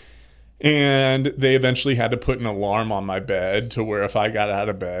 And they eventually had to put an alarm on my bed to where if I got out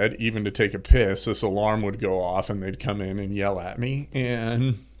of bed, even to take a piss, this alarm would go off and they'd come in and yell at me.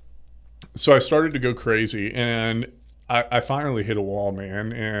 And so I started to go crazy, and I finally hit a wall,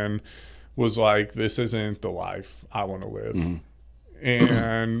 man. And was like, this isn't the life I want to live.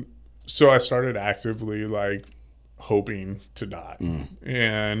 And so I started actively like hoping to die.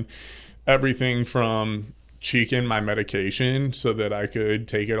 And everything from cheeking my medication so that I could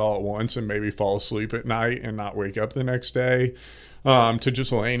take it all at once and maybe fall asleep at night and not wake up the next day, to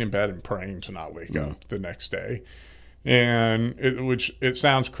just laying in bed and praying to not wake up the next day. And which it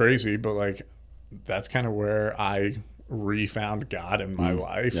sounds crazy, but like that's kind of where I refound God in my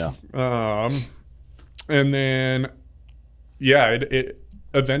life. And then, it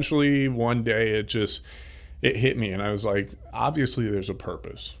eventually one day it hit me, and I was like, obviously there's a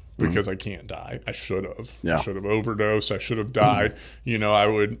purpose because I can't die. I should have. I should have overdosed. I should have died.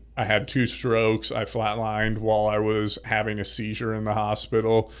 I had 2 strokes. I flatlined while I was having a seizure in the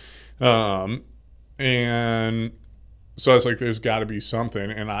hospital. And so I was like, there's got to be something,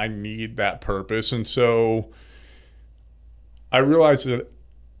 and I need that purpose. And so I realized that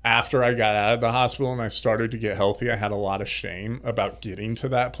after I got out of the hospital and I started to get healthy, I had a lot of shame about getting to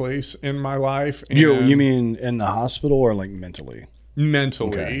that place in my life. And you mean in the hospital or like mentally?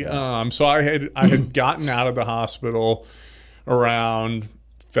 Mentally. Okay, so I had gotten out of the hospital around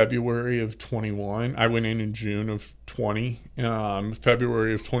February of 21. I went in June of 20.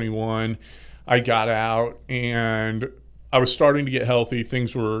 February of 21, I got out and I was starting to get healthy.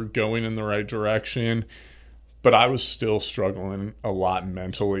 Things were going in the right direction. But I was still struggling a lot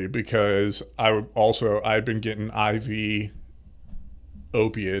mentally because I'd been getting IV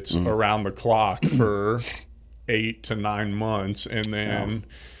opiates around the clock for 8 to 9 months, and then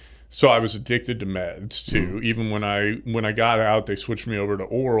so I was addicted to meds too. Even when I got out, they switched me over to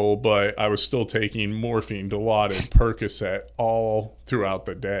oral, but I was still taking morphine, Dilaudid, Percocet all throughout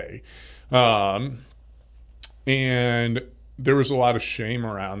the day, and there was a lot of shame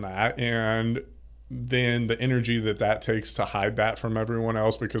around that, and then the energy that takes to hide that from everyone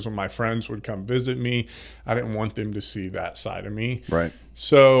else, because when my friends would come visit me, I didn't want them to see that side of me. Right.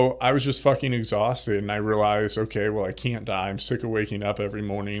 So I was just fucking exhausted, and I realized, okay, well, I can't die. I'm sick of waking up every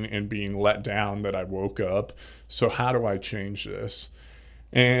morning and being let down that I woke up. So how do I change this?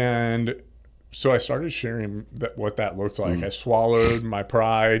 And so I started sharing what that looks like. I swallowed my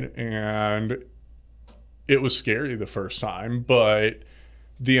pride, and it was scary the first time, but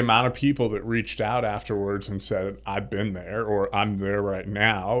the amount of people that reached out afterwards and said, I've been there, or I'm there right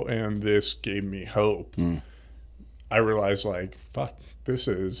now, and this gave me hope. I realized, like, fuck, this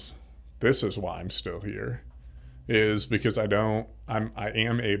is why I'm still here, is because I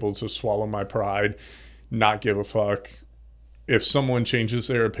am able to swallow my pride, not give a fuck if someone changes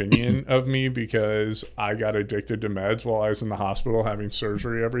their opinion of me because I got addicted to meds while I was in the hospital having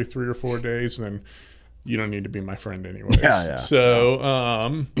surgery every 3 or 4 days, then you don't need to be my friend anyways. So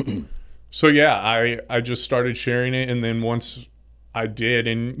I just started sharing it, and then once I did,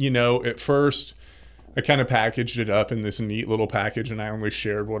 and at first I kind of packaged it up in this neat little package, and I only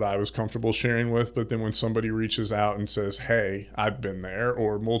shared what I was comfortable sharing with. But then when somebody reaches out and says, hey, I've been there,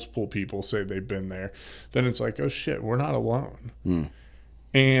 or multiple people say they've been there, then it's like, oh shit, we're not alone.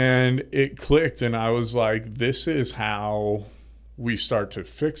 And it clicked, and I was like, this is how we start to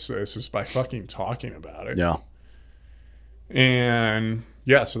fix this, is by fucking talking about it. And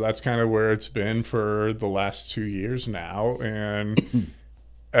so that's kind of where it's been for the last 2 years now. And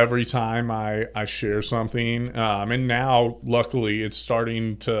every time I share something, and now luckily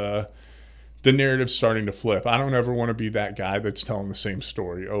the narrative's starting to flip. I don't ever want to be that guy that's telling the same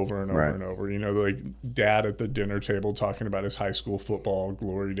story over and over and over. Like dad at the dinner table talking about his high school football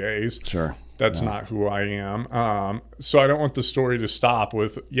glory days. Sure. That's not who I am. So I don't want the story to stop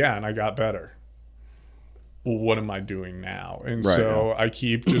with, and I got better. Well, what am I doing now? And I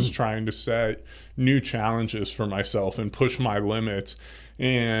keep just trying to set new challenges for myself and push my limits.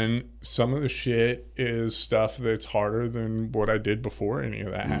 And some of the shit is stuff that's harder than what I did before any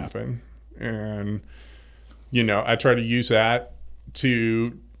of that happened. And, I try to use that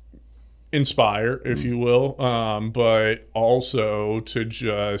to inspire, if you will, but also to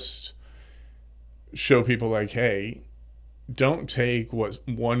just show people like, hey, don't take what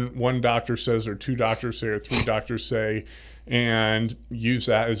one doctor says or 2 doctors say or 3 doctors say and use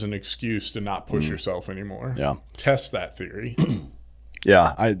that as an excuse to not push yourself anymore. Test that theory.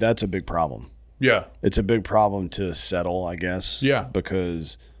 That's a big problem. It's a big problem to settle, I guess.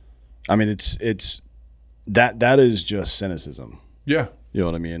 Because I mean, it's that is just cynicism. You know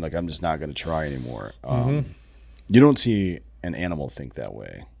what I mean? Like, I'm just not going to try anymore. You don't see an animal think that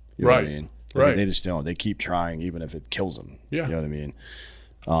way. You know what I mean? Like, they just don't. They keep trying even if it kills them. You know what I mean?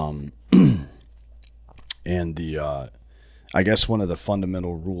 And I guess one of the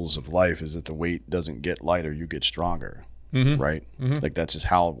fundamental rules of life is that the weight doesn't get lighter, you get stronger. right? Like that's just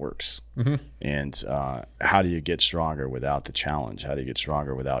how it works. And how do you get stronger without the challenge? How do you get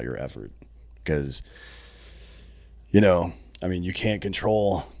stronger without your effort? Because, I mean, you can't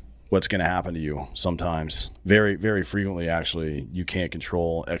control what's going to happen to you sometimes. Very, very frequently, actually, you can't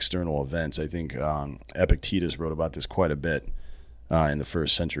control external events. I think Epictetus wrote about this quite a bit in the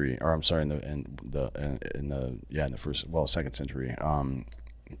first century, or I'm sorry, in the second century.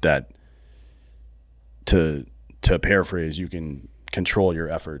 That to paraphrase, you can control your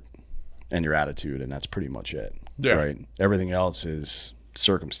effort and your attitude, and that's pretty much it. Yeah. Right. Everything else is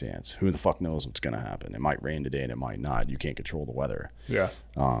circumstance. Who the fuck knows what's going to happen? It might rain today and it might not. You can't control the weather. Yeah.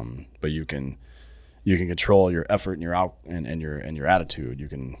 But you can control your effort and your attitude. You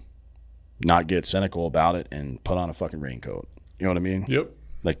can not get cynical about it and put on a fucking raincoat. You know what I mean? Yep.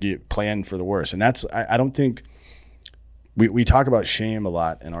 Like you plan for the worst. And that's, I don't think we talk about shame a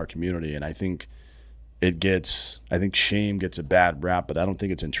lot in our community, and I think shame gets a bad rap, but I don't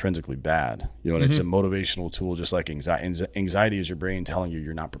think it's intrinsically bad. And it's a motivational tool, just like anxiety. Anxiety is your brain telling you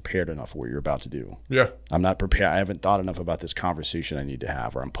you're not prepared enough for what you're about to do. Yeah. I'm not prepared. I haven't thought enough about this conversation I need to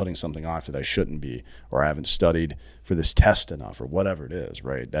have, or I'm putting something off that I shouldn't be, or I haven't studied for this test enough, or whatever it is,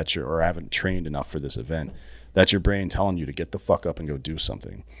 right? or I haven't trained enough for this event. That's your brain telling you to get the fuck up and go do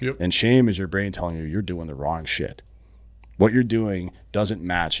something. Yep. And shame is your brain telling you you're doing the wrong shit. What you're doing doesn't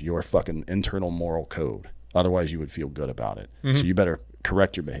match your fucking internal moral code. Otherwise, you would feel good about it. So you better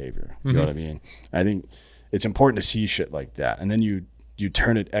correct your behavior. You know what I mean? I think it's important to see shit like that. And then you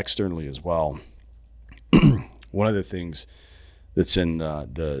turn it externally as well. One of the things that's in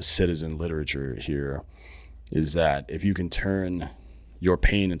the citizen literature here is that if you can turn your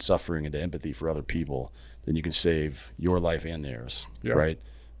pain and suffering into empathy for other people, then you can save your life and theirs, right?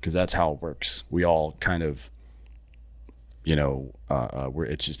 Because that's how it works. We all kind of,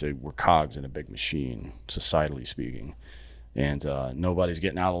 we're cogs in a big machine, societally speaking, and nobody's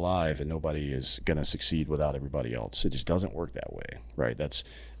getting out alive, and nobody is going to succeed without everybody else. It just doesn't work that way, right? That's,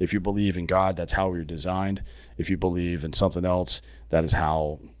 if you believe in God, that's how we're designed. If you believe in something else, that is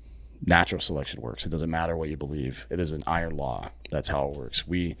how natural selection works. It doesn't matter what you believe. It is an iron law. That's how it works.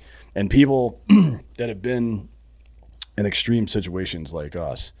 And people that have been in extreme situations like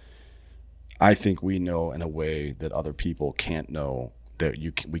us, I think we know in a way that other people can't know, that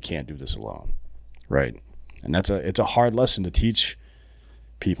we can't do this alone, right? And it's a hard lesson to teach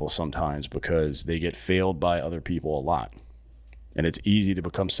people sometimes, because they get failed by other people a lot. And it's easy to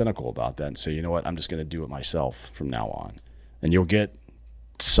become cynical about that and say, you know what, I'm just going to do it myself from now on. And you'll get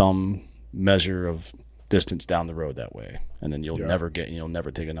some measure of distance down the road that way, and then you'll never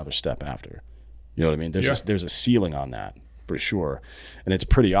take another step after. You know what I mean? There's a ceiling on that for sure, and it's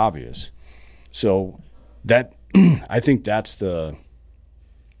pretty obvious. So that I think that's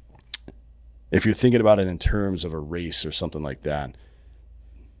if you're thinking about it in terms of a race or something like that,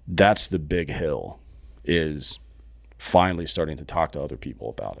 that's the big hill, is finally starting to talk to other people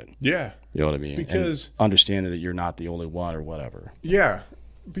about it. Yeah. You know what I mean? Because and understanding that you're not the only one or whatever. Yeah.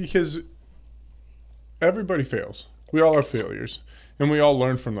 Because everybody fails. We all are failures. And we all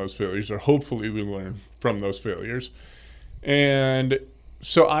learn from those failures, or hopefully we learn from those failures. And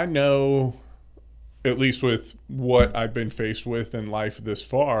so I know, at least with what I've been faced with in life this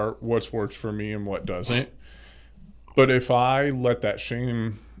far, what's worked for me and what doesn't. But if I let that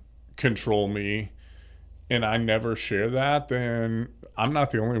shame control me and I never share that, then I'm not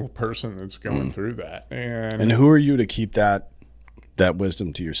the only person that's going through that. And who are you to keep that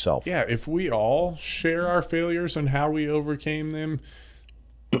wisdom to yourself? Yeah, if we all share our failures and how we overcame them,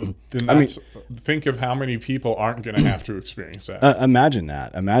 then think of how many people aren't going to have to experience that. Imagine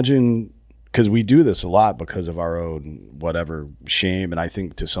that. Imagine, because we do this a lot because of our own whatever shame, and I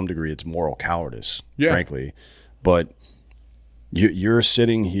think to some degree it's moral cowardice, frankly. But you're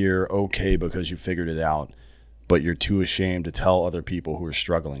sitting here okay because you figured it out, but you're too ashamed to tell other people who are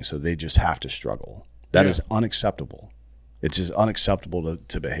struggling, so they just have to struggle. That is unacceptable. It's just unacceptable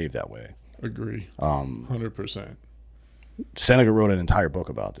to behave that way. Agree. 100%. Seneca wrote an entire book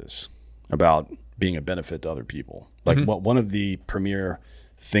about this, about being a benefit to other people. Like one of the premier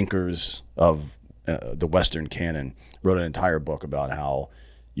thinkers of the Western canon wrote an entire book about how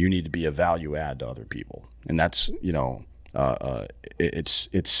you need to be a value add to other people. And that's,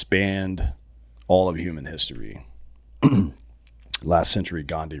 it's spanned all of human history. Last century,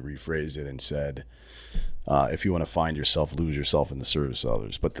 Gandhi rephrased it and said, if you want to find yourself, lose yourself in the service of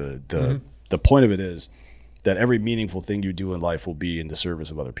others. But the point of it is that every meaningful thing you do in life will be in the service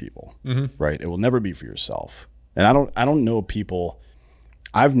of other people, right? It will never be for yourself. And I don't know people.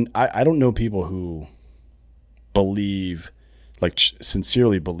 I don't know people who believe like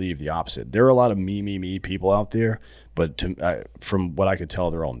sincerely believe the opposite. There are a lot of me people out there, but from what I could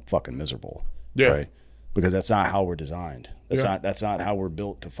tell, they're all fucking miserable. Yeah. Right? Because that's not how we're designed. Yeah. That's not how we're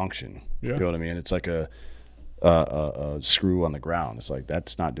built to function. Yeah. You know what I mean? It's like a screw on the ground. It's like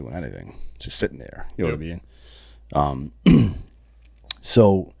that's not doing anything. It's just sitting there. You know what I mean?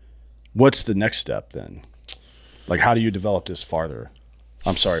 So what's the next step then? Like, how do you develop this further?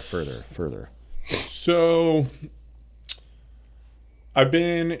 Further. So I've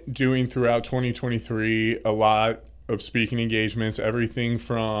been doing throughout 2023 a lot of speaking engagements, everything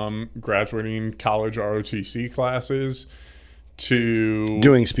from graduating college ROTC classes to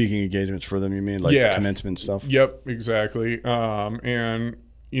doing speaking engagements for them. You mean like commencement stuff? Yep, exactly. And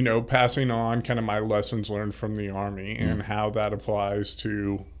passing on kind of my lessons learned from the Army and how that applies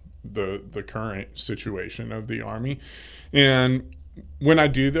to the current situation of the Army. And when I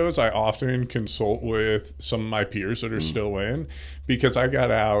do those, I often consult with some of my peers that are still in, because I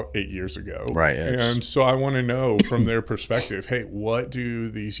got out 8 years ago. Right. And so I want to know from their perspective, hey, what do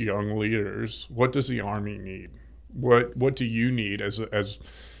these young leaders, what does the Army need? What do you need as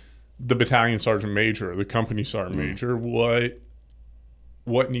the battalion sergeant major, the company sergeant major? What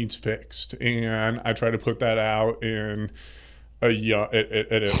needs fixed? And I try to put that out in at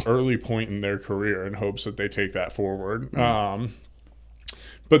an early point in their career in hopes that they take that forward.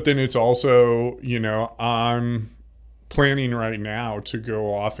 But then it's also, I'm planning right now to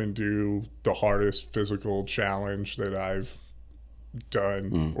go off and do the hardest physical challenge that I've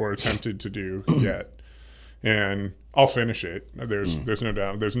done or attempted to do yet. And I'll finish it. There's no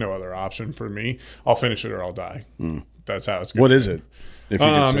doubt. There's no other option for me. I'll finish it or I'll die. That's how it's going. What is it? If you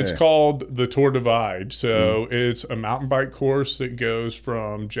could say. It's called the Tour Divide. So it's a mountain bike course that goes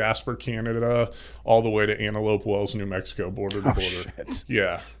from Jasper, Canada, all the way to Antelope Wells, New Mexico, border to border. Shit.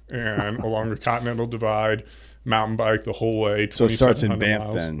 Yeah, and along the Continental Divide, mountain bike the whole way. So it starts in 2,700 Banff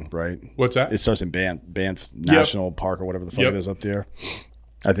miles. then, right? What's that? It starts in Banff National Park or whatever the fuck it is up there.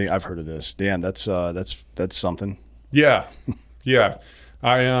 I think I've heard of this. Damn, that's something. Yeah.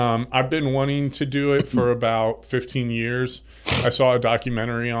 I've been wanting to do it for about 15 years. I saw a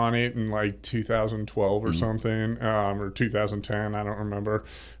documentary on it in like 2012 or something, or 2010. I don't remember.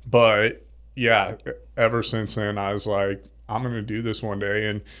 But yeah, ever since then, I was like, I'm going to do this one day.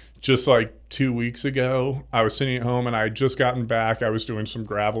 And just like 2 weeks ago, I was sitting at home and I had just gotten back. I was doing some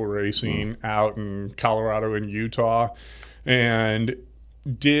gravel racing out in Colorado and Utah, and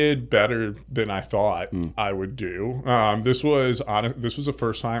did better than I thought I would do. This was the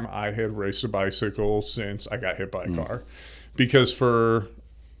first time I had raced a bicycle since I got hit by a car, because for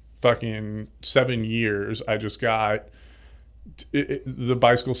fucking 7 years I just got the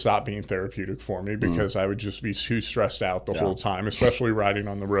bicycle stopped being therapeutic for me because I would just be too stressed out the whole time, especially riding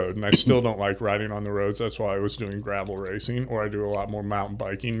on the road. And I still don't like riding on the roads. That's why I was doing gravel racing, or I do a lot more mountain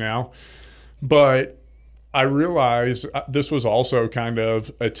biking now. But I realized this was also kind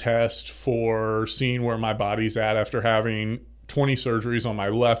of a test for seeing where my body's at after having 20 surgeries on my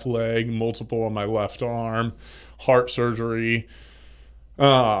left leg, multiple on my left arm, heart surgery.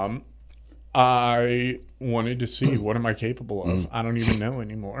 I wanted to see, what am I capable of? I don't even know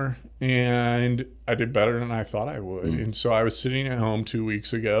anymore. And I did better than I thought I would. And so I was sitting at home 2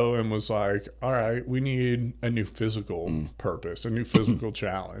 weeks ago and was like, all right, we need a new physical purpose, a new physical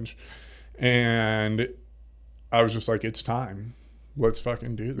challenge. And I was just like, it's time. Let's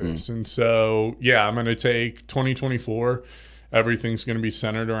fucking do this. And so, yeah, I'm going to take 2024. Everything's going to be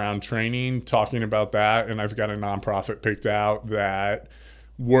centered around training, talking about that. And I've got a nonprofit picked out that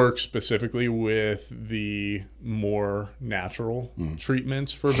works specifically with the more natural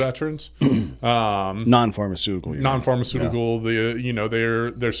treatments for veterans. Non-pharmaceutical. Non-pharmaceutical.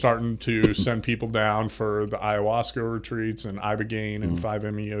 They're starting to send people down for the ayahuasca retreats and ibogaine and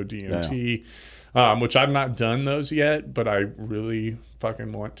 5-MeO DMT. Which I've not done those yet, but I really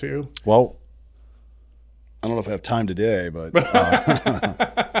fucking want to. Well, I don't know if I have time today, but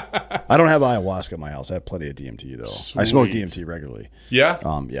I don't have ayahuasca at my house. I have plenty of DMT, though. Sweet. I smoke DMT regularly. Yeah?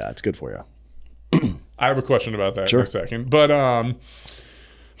 Yeah, it's good for you. I have a question about that in a second. But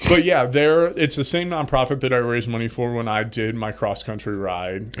yeah, it's the same nonprofit that I raised money for when I did my cross-country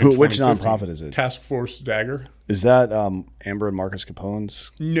ride. Which nonprofit is it? Task Force Dagger. Is that Amber and Marcus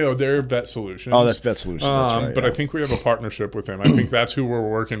Capone's? No, they're Vet Solutions. Oh, that's Vet Solutions. That's right. But I think we have a partnership with them. I think that's who we're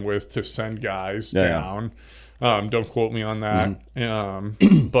working with to send guys down. Don't quote me on that.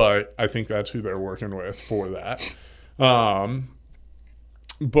 But I think that's who they're working with for that.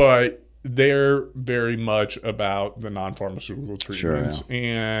 But they're very much about the non-pharmaceutical treatments. Sure,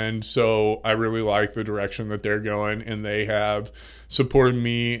 and so I really like the direction that they're going, and they have supported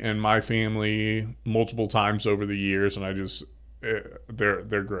me and my family multiple times over the years, and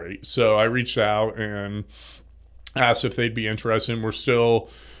they're great. So I reached out and asked if they'd be interested. We're still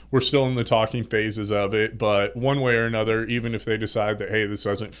in the talking phases of it, but one way or another, even if they decide that, hey, this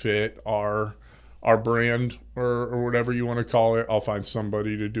doesn't fit our brand or whatever you want to call it, I'll find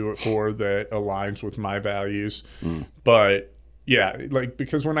somebody to do it for that aligns with my values. But yeah, like,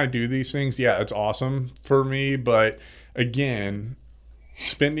 because when I do these things, yeah, it's awesome for me. But again,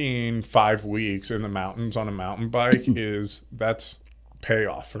 spending 5 weeks in the mountains on a mountain bike that's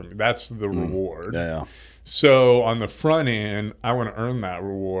payoff for me. That's the reward. Yeah. So on the front end, I want to earn that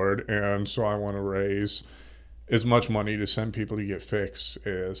reward. And so I want to raise as much money to send people to get fixed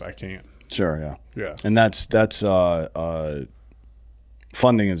as I can. Sure. Yeah. Yeah. And that's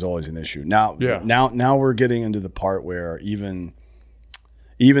funding is always an issue. Now we're getting into the part where even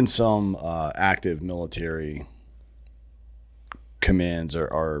some active military commands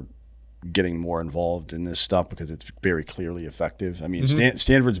are getting more involved in this stuff because it's very clearly effective. I mean,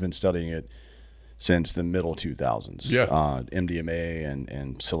 Stanford's been studying it since the middle 2000s. Yeah. MDMA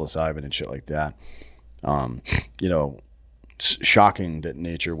and psilocybin and shit like that. Shocking that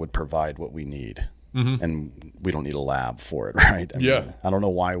nature would provide what we need. And we don't need a lab for it, right? I mean, I don't know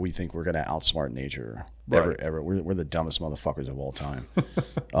why we think we're going to outsmart nature ever. We're the dumbest motherfuckers of all time.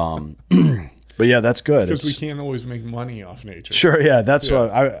 But yeah, that's good. Because we can't always make money off nature. Sure, yeah. That's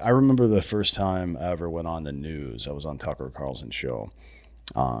what I remember the first time I ever went on the news. I was on Tucker Carlson's show,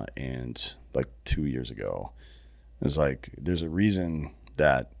 and like 2 years ago, it was like, there's a reason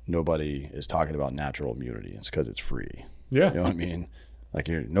that nobody is talking about natural immunity. It's because it's free. Yeah, you know what I mean. Like,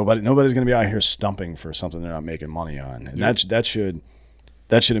 nobody's going to be out here stumping for something they're not making money on, and that should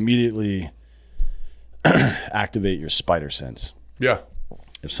immediately activate your spider sense. Yeah.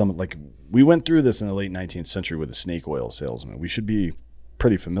 If someone, like, we went through this in the late 19th century with the snake oil salesman, we should be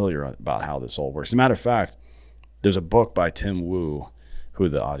pretty familiar about how this all works. As a matter of fact, there's a book by Tim Wu, who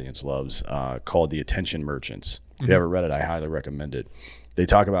the audience loves, called The Attention Merchants. If you haven't read it, I highly recommend it. They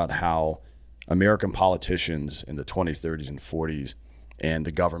talk about how American politicians in the 20s, 30s, and 40s and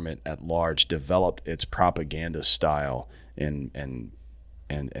the government at large developed its propaganda style and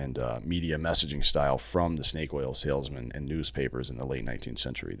media messaging style from the snake oil salesmen and newspapers in the late 19th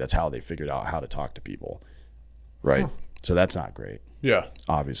century. That's how they figured out how to talk to people, right? So that's not great. Yeah,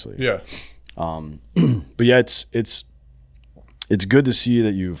 obviously. Yeah. But yeah, it's good to see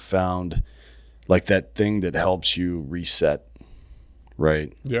that you've found like that thing that helps you reset,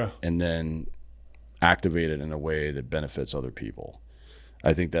 right? Yeah. And then activate it in a way that benefits other people.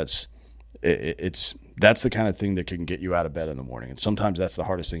 I think that's the kind of thing that can get you out of bed in the morning. And sometimes that's the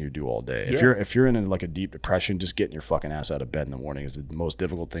hardest thing you do all day. Yeah. If you're in like a deep depression, just getting your fucking ass out of bed in the morning is the most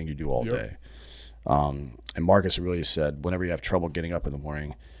difficult thing you do all day. And Marcus Aurelius said, whenever you have trouble getting up in the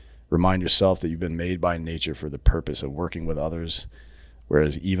morning, remind yourself that you've been made by nature for the purpose of working with others,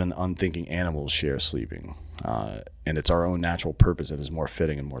 whereas even unthinking animals share sleeping. And it's our own natural purpose that is more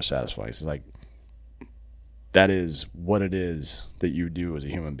fitting and more satisfying. It's like, that is what it is that you do as a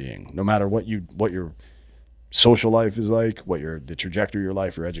human being. No matter what your social life is like, the trajectory of your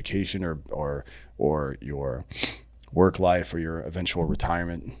life, your education, or your work life, or your eventual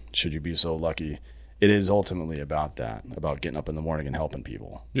retirement, should you be so lucky, it is ultimately about that, about getting up in the morning and helping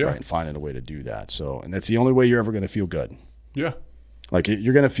people, right? And finding a way to do that. So, and that's the only way you're ever going to feel good. Yeah. Like,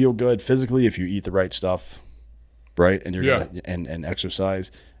 you're going to feel good physically if you eat the right stuff, right? And you're gonna, and exercise,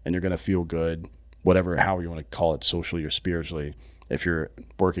 and you're going to feel good, however you want to call it, socially or spiritually, if you're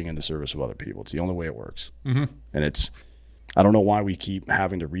working in the service of other people. It's the only way it works. And I don't know why we keep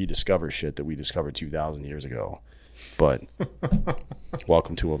having to rediscover shit that we discovered 2,000 years ago, but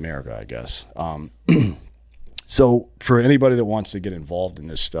welcome to America, I guess. So for anybody that wants to get involved in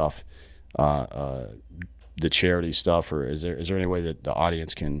this stuff, the charity stuff, or is there any way that the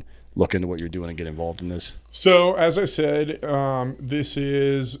audience can look into what you're doing and get involved in this? So, as I said, this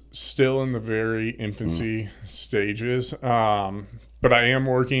is still in the very infancy stages. But I am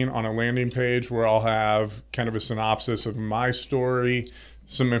working on a landing page where I'll have kind of a synopsis of my story,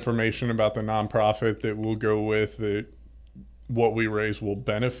 some information about the nonprofit that will go with it, what we raise will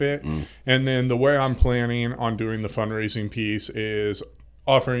benefit. And then the way I'm planning on doing the fundraising piece is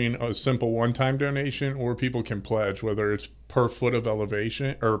offering a simple one-time donation, or people can pledge, whether it's per foot of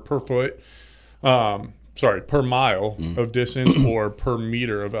elevation or per mile of distance or per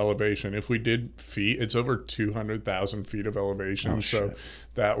meter of elevation. If we did feet, it's over 200,000 feet of elevation. So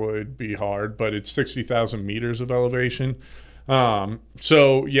that would be hard, but it's 60,000 meters of elevation.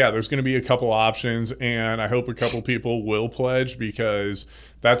 So yeah, there's going to be a couple options, and I hope a couple people will pledge, because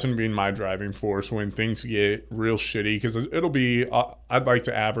that's going to be my driving force when things get real shitty. Because it'll be, I'd like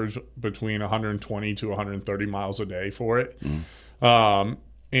to average between 120 to 130 miles a day for it.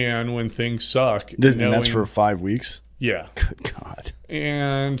 And when things suck, and that's for 5 weeks. Yeah. Good God.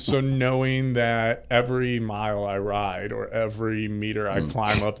 And so knowing that every mile I ride or every meter I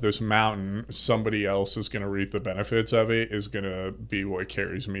climb up this mountain, somebody else is going to reap the benefits of it, is going to be what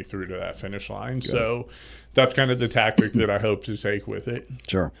carries me through to that finish line. Good. So that's kind of the tactic that I hope to take with it.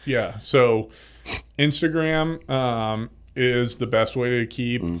 Sure. Yeah. So Instagram is the best way to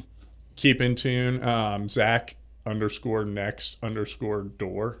keep in tune.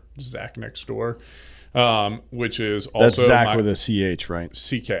 Zach_next_door. Zach next door. Which is also that's Zach with a CH, right?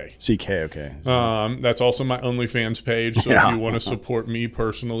 CK. Okay. That's also my OnlyFans page. So if you want to support me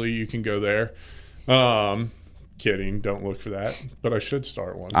personally, you can go there. Kidding. Don't look for that. But I should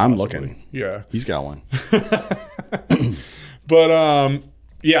start one. I'm looking. Yeah. He's got one. But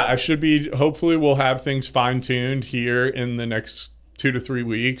yeah, I should be. Hopefully, we'll have things fine tuned here in the next 2 to 3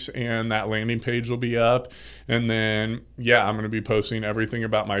 weeks, and that landing page will be up. And then, yeah, I'm going to be posting everything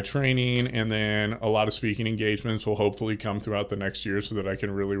about my training, and then a lot of speaking engagements will hopefully come throughout the next year so that I can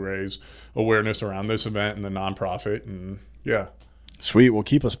really raise awareness around this event and the nonprofit. And yeah. Sweet. Well,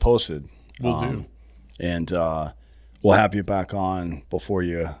 keep us posted. We'll do. And we'll have you back on before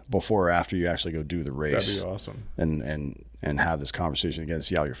or after you actually go do the race. That'd be awesome. And have this conversation again,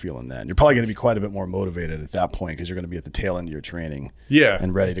 see how you're feeling then. You're probably going to be quite a bit more motivated at that point, because you're going to be at the tail end of your training. Yeah.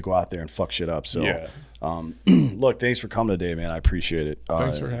 And ready to go out there and fuck shit up. So, yeah. Look, thanks for coming today, man. I appreciate it.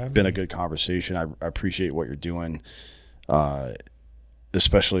 Thanks for having me. Been a good conversation. I appreciate what you're doing,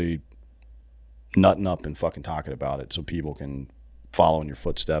 especially nutting up and fucking talking about it so people can follow in your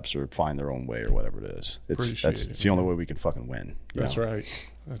footsteps or find their own way or whatever it is. It's the only way we can fucking win. That's right.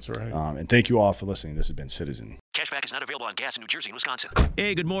 That's right. And thank you all for listening. This has been Citizen. Cashback is not available on gas in New Jersey and Wisconsin.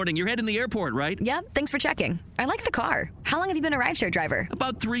 Hey, good morning. You're heading to the airport, right? Yep, thanks for checking. I like the car. How long have you been a rideshare driver?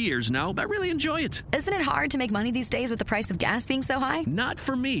 About 3 years now. I really enjoy it. Isn't it hard to make money these days with the price of gas being so high? Not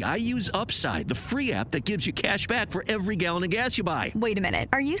for me. I use Upside, the free app that gives you cash back for every gallon of gas you buy. Wait a minute.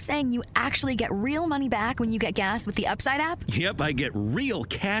 Are you saying you actually get real money back when you get gas with the Upside app? Yep, I get real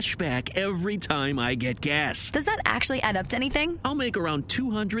cash back every time I get gas. Does that actually add up to anything? I'll make around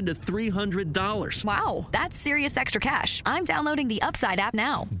 $200 to $300. Wow, that's serious extra cash. I'm downloading the Upside app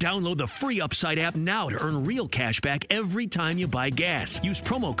now. Download the free Upside app now to earn real cash back every time you buy gas. Use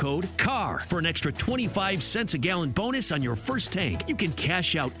promo code CAR for an extra 25 cents a gallon bonus on your first tank. You can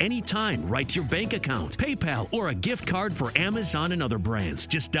cash out anytime right to your bank account, PayPal, or a gift card for Amazon and other brands.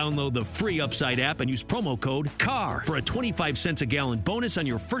 Just download the free Upside app and use promo code CAR for a 25 cents a gallon bonus on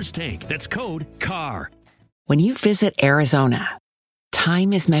your first tank. That's code CAR. When you visit Arizona,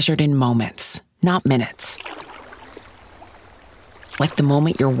 time is measured in moments, not minutes. Like the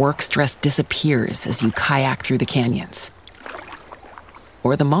moment your work stress disappears as you kayak through the canyons.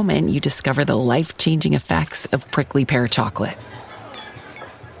 Or the moment you discover the life-changing effects of prickly pear chocolate.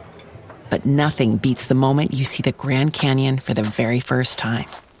 But nothing beats the moment you see the Grand Canyon for the very first time.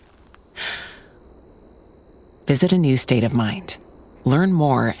 Visit a new state of mind. Learn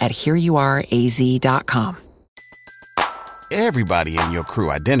more at hereyouareaz.com. Everybody in your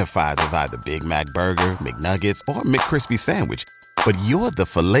crew identifies as either Big Mac Burger, McNuggets, or McCrispy Sandwich. But you're the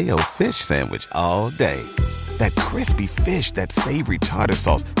Filet-O-Fish Sandwich all day. That crispy fish, that savory tartar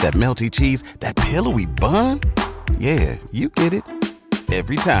sauce, that melty cheese, that pillowy bun. Yeah, you get it.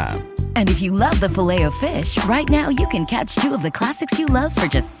 Every time. And if you love the Filet-O-Fish, right now you can catch two of the classics you love for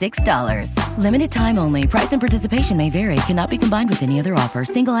just $6. Limited time only. Price and participation may vary. Cannot be combined with any other offer.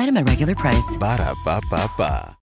 Single item at regular price. Ba-da-ba-ba-ba.